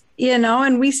man,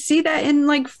 and we see that in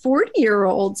like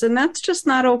 40-year-olds, and that's just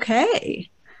not okay.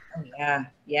 Oh, yeah.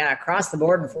 Yeah. Across the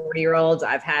board in 40-year-olds,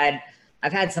 I've had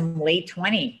some late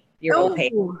 20-year-old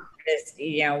patients,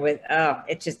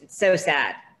 it's so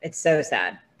sad. It's so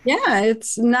sad. Yeah,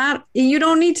 it's not, you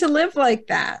don't need to live like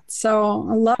that. So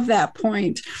I love that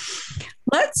point.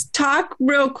 Let's talk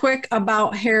real quick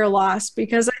about hair loss,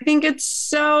 because I think it's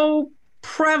so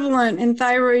prevalent in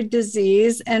thyroid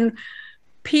disease, and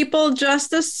people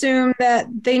just assume that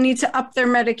they need to up their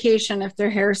medication if their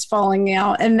hair is falling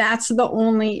out, and that's the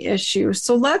only issue.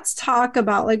 So let's talk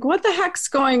about like what the heck's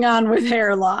going on with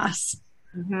hair loss.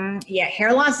 Mm-hmm. Yeah,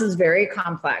 hair loss is very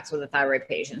complex with a thyroid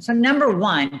patient. So number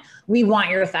one, we want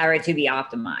your thyroid to be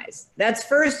optimized. That's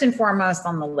first and foremost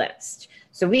on the list.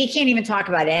 So we can't even talk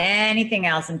about anything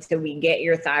else until we get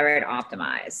your thyroid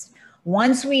optimized.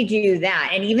 Once we do that,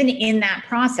 and even in that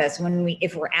process,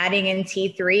 if we're adding in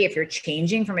T3, if you're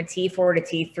changing from a T4 to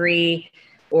T3,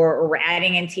 or we're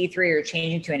adding in T3 or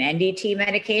changing to an NDT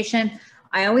medication,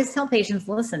 I always tell patients,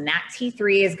 listen, that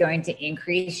T3 is going to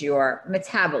increase your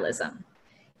metabolism.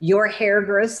 Your hair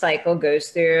growth cycle goes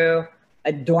through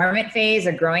a dormant phase,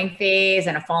 a growing phase,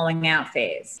 and a falling out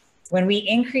phase. When we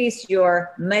increase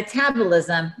your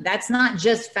metabolism, that's not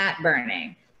just fat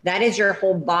burning. That is your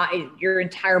whole body, your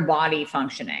entire body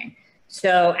functioning.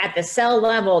 So at the cell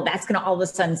level, that's going to all of a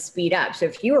sudden speed up. So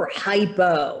if you are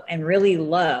hypo and really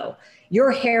low,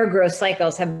 your hair growth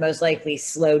cycles have most likely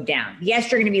slowed down.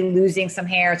 Yes, you're going to be losing some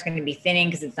hair. It's going to be thinning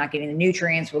because it's not getting the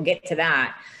nutrients. We'll get to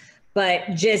that.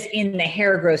 But just in the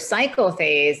hair growth cycle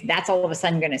phase, that's all of a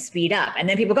sudden going to speed up. And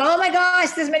then people go, oh my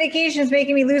gosh, this medication is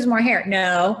making me lose more hair.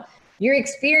 No, you're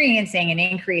experiencing an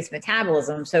increased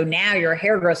metabolism. So now your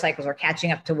hair growth cycles are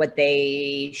catching up to what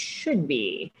they should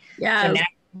be. Yeah. So now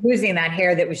you're losing that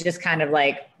hair that was just kind of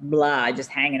like blah, just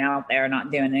hanging out there, not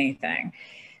doing anything.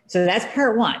 So that's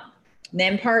part one.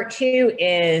 Then part two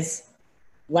is,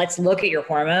 let's look at your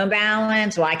hormone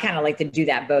balance. Well, I kind of like to do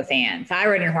that both and.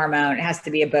 Thyroid and hormone, it has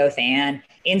to be a both and.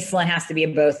 Insulin has to be a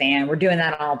both and. We're doing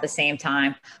that all at the same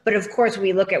time. But of course,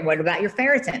 we look at what about your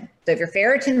ferritin? So if your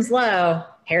ferritin's low,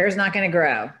 hair is not going to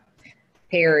grow,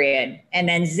 period. And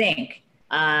then zinc.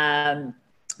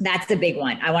 That's the big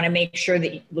one. I want to make sure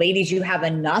that, ladies, you have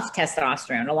enough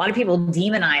testosterone. A lot of people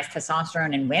demonize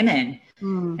testosterone in women.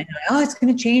 And they're like, oh, it's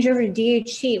going to change over to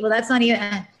DHT. Well, that's not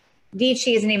even...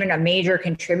 DHT isn't even a major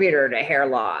contributor to hair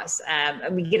loss.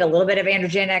 We get a little bit of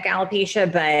androgenic alopecia,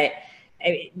 but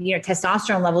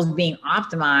testosterone levels being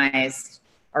optimized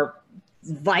are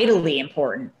vitally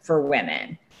important for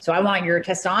women. So I want your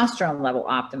testosterone level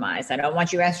optimized. I don't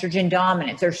want you estrogen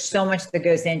dominant. There's so much that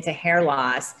goes into hair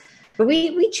loss, but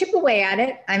we chip away at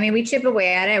it. I mean, we chip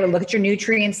away at it. We look at your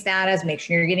nutrient status, make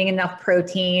sure you're getting enough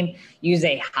protein, use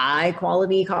a high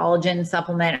quality collagen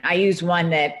supplement. I use one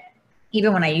that,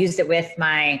 even when I used it with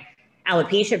my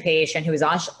alopecia patient who was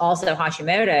also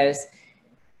Hashimoto's,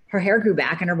 her hair grew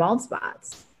back in her bald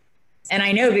spots. And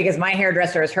I know because my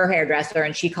hairdresser is her hairdresser,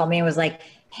 and she called me and was like,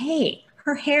 hey,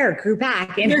 her hair grew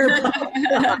back in her bald spots.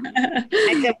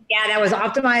 I said, yeah, that was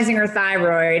optimizing her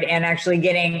thyroid and actually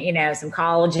getting, some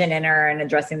collagen in her and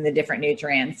addressing the different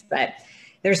nutrients. But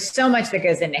there's so much that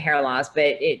goes into hair loss,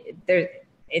 but it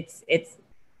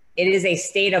is a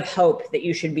state of hope that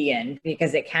you should be in,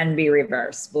 because it can be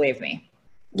reversed, believe me.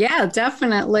 Yeah,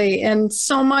 definitely. And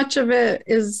so much of it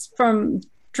is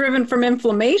driven from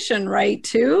inflammation, right?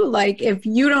 Too. Like if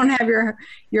you don't have your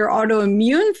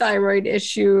autoimmune thyroid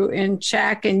issue in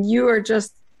check and you are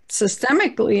just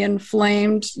systemically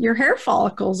inflamed, your hair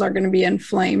follicles are going to be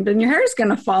inflamed and your hair is going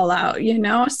to fall out,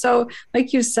 So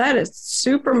like you said, it's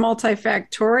super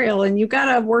multifactorial, and you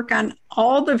got to work on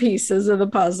all the pieces of the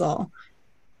puzzle.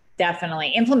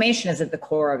 Definitely. Inflammation is at the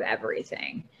core of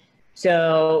everything.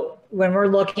 So when we're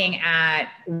looking at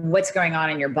what's going on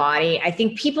in your body, I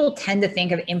think people tend to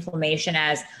think of inflammation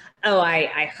as, oh,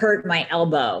 I hurt my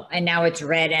elbow and now it's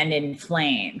red and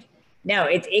inflamed. No,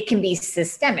 it can be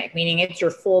systemic, meaning it's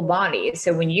your full body.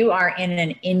 So when you are in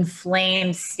an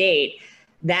inflamed state,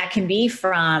 that can be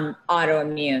from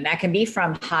autoimmune, that can be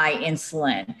from high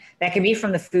insulin, that can be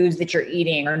from the foods that you're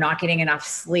eating or not getting enough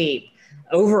sleep.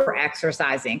 Over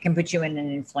exercising can put you in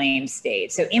an inflamed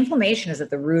state. So inflammation is at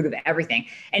the root of everything.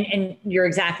 And you're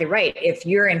exactly right. If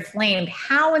you're inflamed,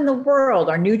 how in the world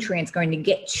are nutrients going to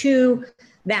get to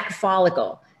that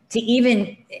follicle to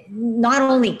even not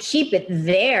only keep it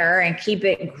there and keep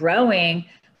it growing,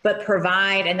 but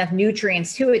provide enough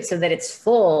nutrients to it so that it's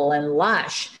full and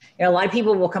lush? A lot of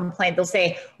people will complain. They'll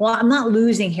say, well, I'm not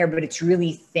losing hair, but it's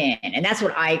really thin. And that's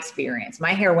what I experienced.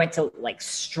 My hair went to like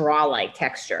straw-like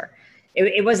texture.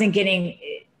 It wasn't getting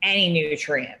any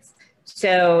nutrients.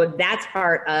 So that's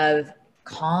part of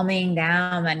calming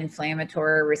down that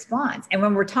inflammatory response. And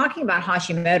when we're talking about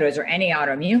Hashimoto's or any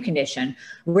autoimmune condition,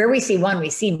 where we see one, we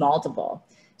see multiple.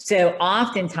 So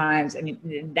oftentimes,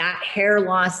 that hair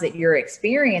loss that you're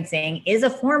experiencing is a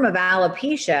form of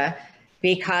alopecia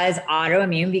because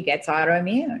autoimmune begets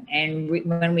autoimmune. And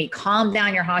when we calm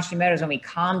down your Hashimoto's, when we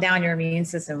calm down your immune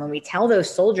system, when we tell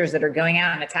those soldiers that are going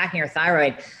out and attacking your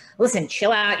thyroid, listen,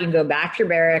 chill out. You can go back to your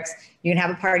barracks. You can have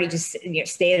a party. Just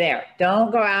stay there.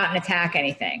 Don't go out and attack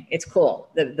anything. It's cool.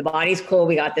 The body's cool.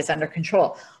 We got this under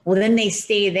control. Well, then they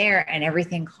stay there and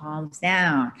everything calms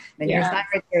down. Then your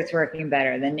thyroid starts working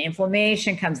better. Then the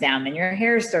inflammation comes down. Then your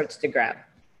hair starts to grow.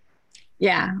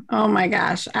 Yeah. Oh my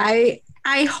gosh.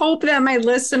 I hope that my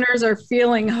listeners are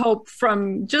feeling hope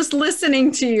from just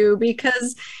listening to you,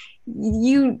 because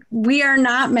we are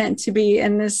not meant to be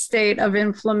in this state of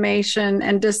inflammation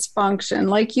and dysfunction.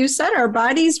 Like you said, our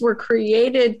bodies were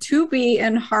created to be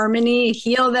in harmony,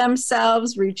 heal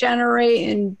themselves, regenerate,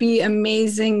 and be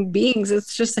amazing beings.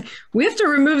 It's just, we have to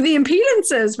remove the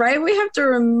impedances, right? We have to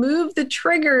remove the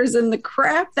triggers and the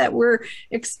crap that we're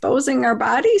exposing our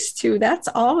bodies to. That's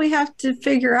all we have to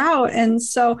figure out. And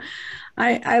so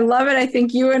I love it. I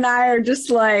think you and I are just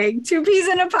like two peas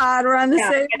in a pod. We're on the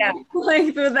same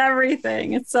length with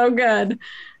everything. It's so good.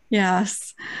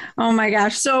 Yes. Oh my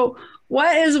gosh. So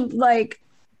what is like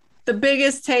the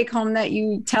biggest take home that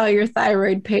you tell your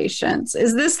thyroid patients?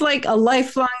 Is this like a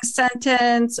lifelong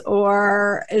sentence,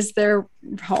 or is there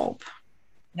hope?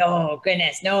 No,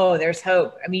 goodness. No, there's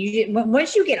hope. I mean,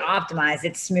 once you get optimized,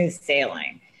 it's smooth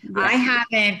sailing. Yeah.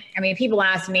 People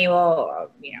ask me,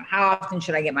 well, how often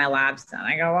should I get my labs done?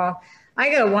 I go, well, I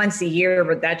go once a year,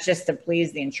 but that's just to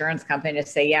please the insurance company to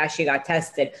say, yeah, she got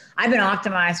tested. I've been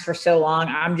optimized for so long.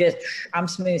 I'm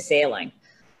smooth sailing.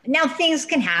 Now things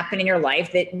can happen in your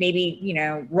life that maybe,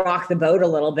 rock the boat a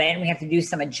little bit and we have to do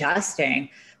some adjusting.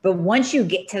 But once you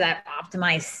get to that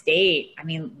optimized state,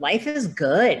 life is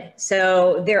good.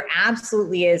 So there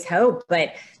absolutely is hope.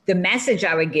 But the message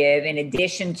I would give, in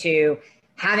addition to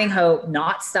having hope,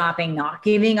 not stopping, not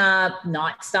giving up,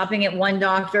 not stopping at one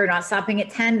doctor, not stopping at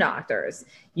 10 doctors.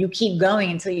 You keep going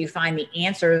until you find the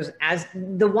answers as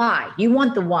the why. You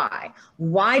want the why.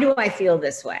 Why do I feel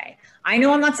this way? I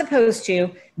know I'm not supposed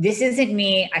to. This isn't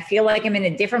me. I feel like I'm in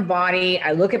a different body.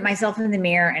 I look at myself in the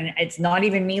mirror and it's not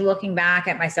even me looking back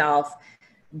at myself.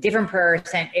 Different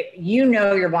person.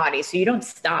 Your body. So you don't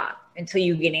stop until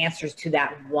you get answers to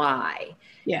that why.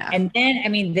 Yeah. And then,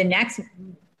 the next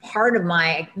part of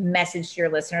my message to your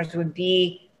listeners would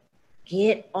be,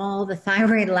 get all the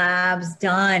thyroid labs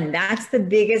done. That's the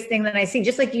biggest thing that I see.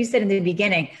 Just like you said in the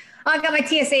beginning, I got my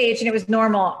TSH and it was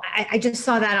normal. I just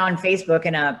saw that on Facebook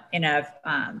in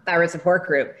a thyroid support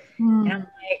group. And I'm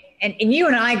like, and you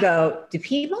and I go, do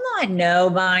people not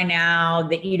know by now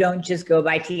that you don't just go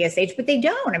by TSH? But they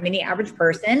don't. The average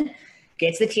person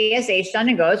gets the TSH done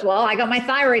and goes, well, I got my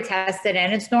thyroid tested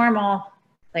and it's normal.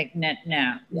 Like, no,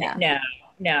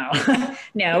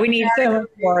 we need so much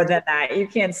more than that. You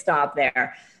can't stop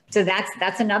there. So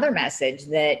that's another message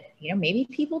that, maybe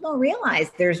people don't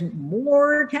realize there's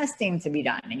more testing to be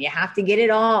done and you have to get it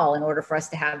all in order for us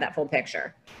to have that full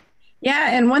picture.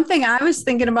 Yeah. And one thing I was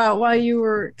thinking about while you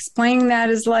were explaining that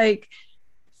is like,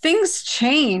 things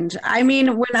change.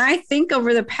 When I think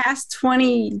over the past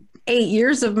 28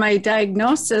 years of my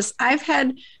diagnosis, I've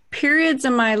had periods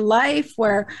in my life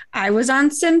where I was on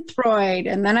Thyroid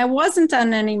and then I wasn't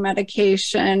on any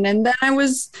medication. And then I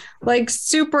was like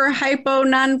super hypo,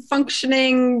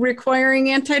 non-functioning, requiring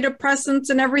antidepressants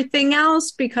and everything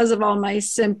else because of all my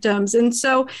symptoms. And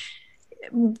so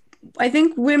I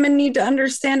think women need to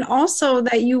understand also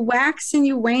that you wax and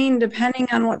you wane depending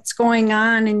on what's going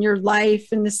on in your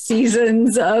life and the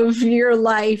seasons of your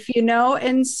life,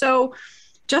 And so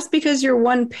just because you're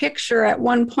one picture at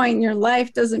one point in your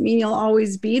life doesn't mean you'll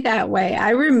always be that way. I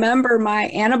remember my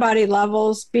antibody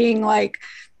levels being like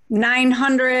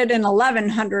 900 and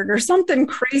 1100 or something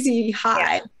crazy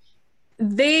high. Yeah.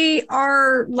 They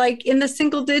are like in the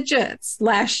single digits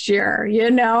last year.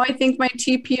 I think my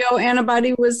TPO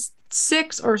antibody was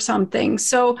 6 or something.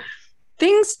 So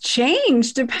things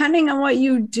change depending on what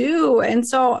you do. And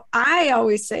so I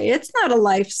always say it's not a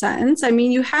life sentence.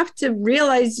 You have to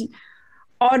realize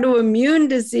autoimmune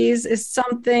disease is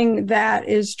something that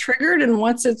is triggered. And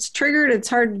once it's triggered, it's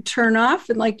hard to turn off.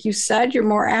 And like you said, you're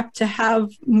more apt to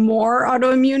have more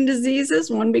autoimmune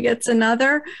diseases. One begets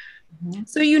another. Mm-hmm.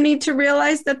 So you need to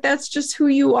realize that that's just who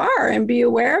you are and be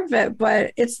aware of it.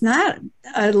 But it's not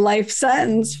a life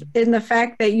sentence in the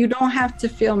fact that you don't have to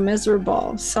feel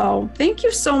miserable. So thank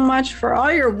you so much for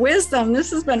all your wisdom.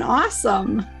 This has been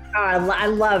awesome. Oh, I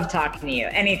love talking to you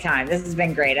anytime. This has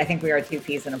been great. I think we are two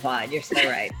peas in a pod. You're so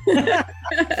right.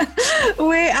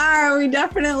 We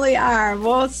definitely are.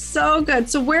 Well, it's so good.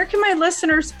 So where can my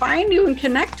listeners find you and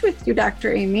connect with you,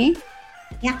 Dr. Amie?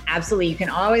 Yeah, absolutely. You can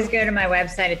always go to my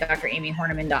website at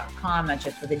dramiehornaman.com. That's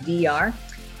just with a DR.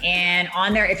 And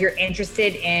on there, if you're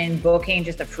interested in booking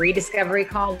just a free discovery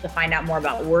call to find out more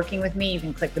about working with me, you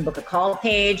can click the book a call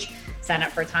page, sign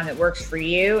up for a time that works for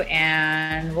you,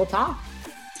 and we'll talk.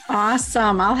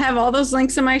 Awesome. I'll have all those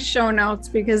links in my show notes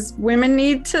because women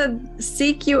need to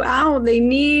seek you out. They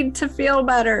need to feel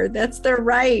better. That's their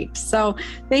right. So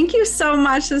thank you so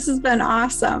much. This has been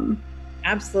awesome.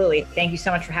 Absolutely. Thank you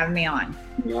so much for having me on.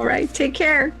 All right. Take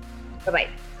care. Bye-bye.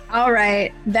 All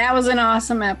right. That was an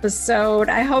awesome episode.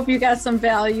 I hope you got some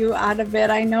value out of it.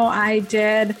 I know I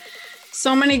did.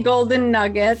 So many golden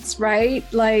nuggets, right?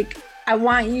 Like, I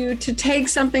want you to take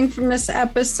something from this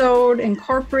episode,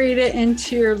 incorporate it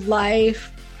into your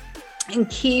life, and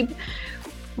keep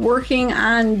working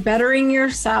on bettering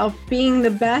yourself, being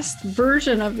the best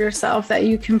version of yourself that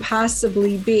you can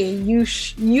possibly be.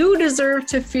 You deserve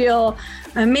to feel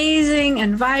amazing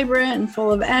and vibrant and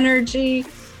full of energy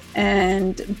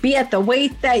and be at the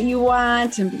weight that you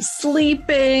want and be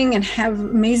sleeping and have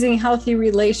amazing, healthy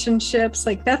relationships.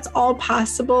 Like, that's all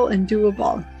possible and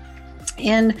doable.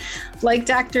 And like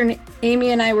Dr. Amie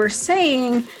and I were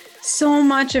saying, so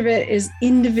much of it is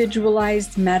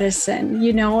individualized medicine.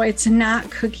 You know, it's not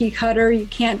cookie cutter. You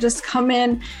can't just come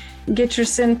in, get your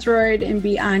Thyroid and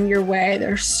be on your way.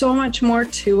 There's so much more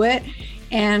to it.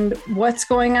 And what's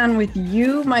going on with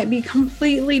you might be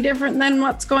completely different than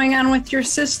what's going on with your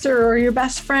sister or your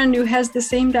best friend who has the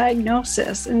same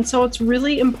diagnosis. And so it's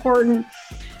really important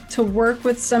to work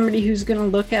with somebody who's going to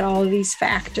look at all of these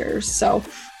factors. So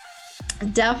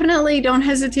definitely don't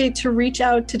hesitate to reach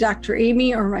out to Dr.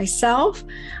 Amie or myself.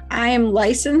 I am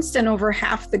licensed in over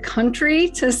half the country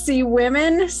to see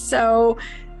women. So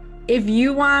if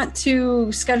you want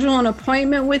to schedule an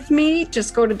appointment with me,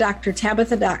 just go to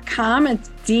drtabitha.com. It's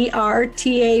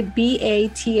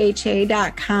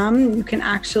drtabatha.com. You can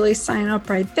actually sign up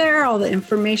right there. All the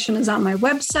information is on my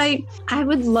website. I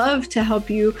would love to help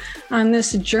you on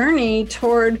this journey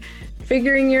toward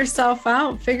figuring yourself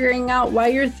out, figuring out why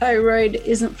your thyroid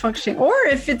isn't functioning, or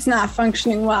if it's not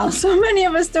functioning well. So many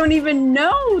of us don't even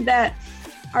know that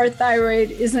our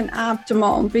thyroid isn't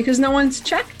optimal because no one's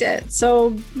checked it.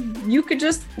 So you could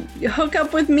just hook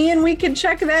up with me and we could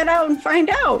check that out and find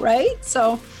out, right?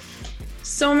 So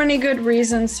many good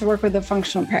reasons to work with a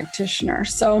functional practitioner.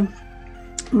 So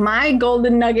my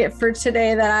golden nugget for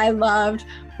today that I loved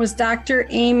was Dr.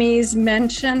 Amie's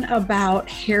mention about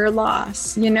hair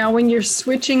loss. You know, when you're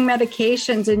switching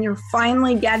medications and you're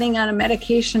finally getting on a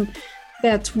medication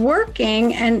that's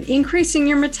working and increasing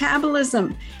your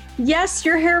metabolism. Yes,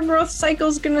 your hair growth cycle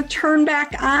is going to turn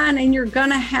back on and you're going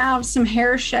to have some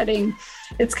hair shedding.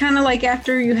 It's kind of like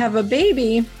after you have a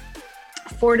baby,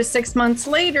 4 to 6 months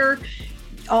later,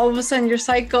 all of a sudden your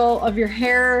cycle of your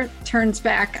hair turns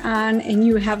back on and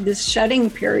you have this shedding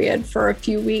period for a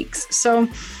few weeks. So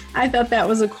I thought that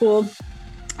was a cool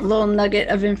little nugget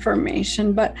of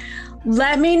information. But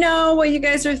let me know what you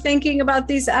guys are thinking about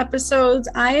these episodes.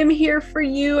 I am here for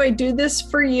you. I do this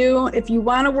for you. If you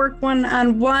want to work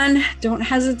one-on-one, don't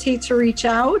hesitate to reach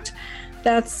out.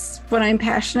 That's what I'm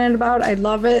passionate about. I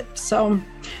love it. So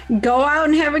go out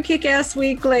and have a kick-ass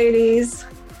week, ladies.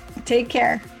 Take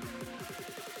care.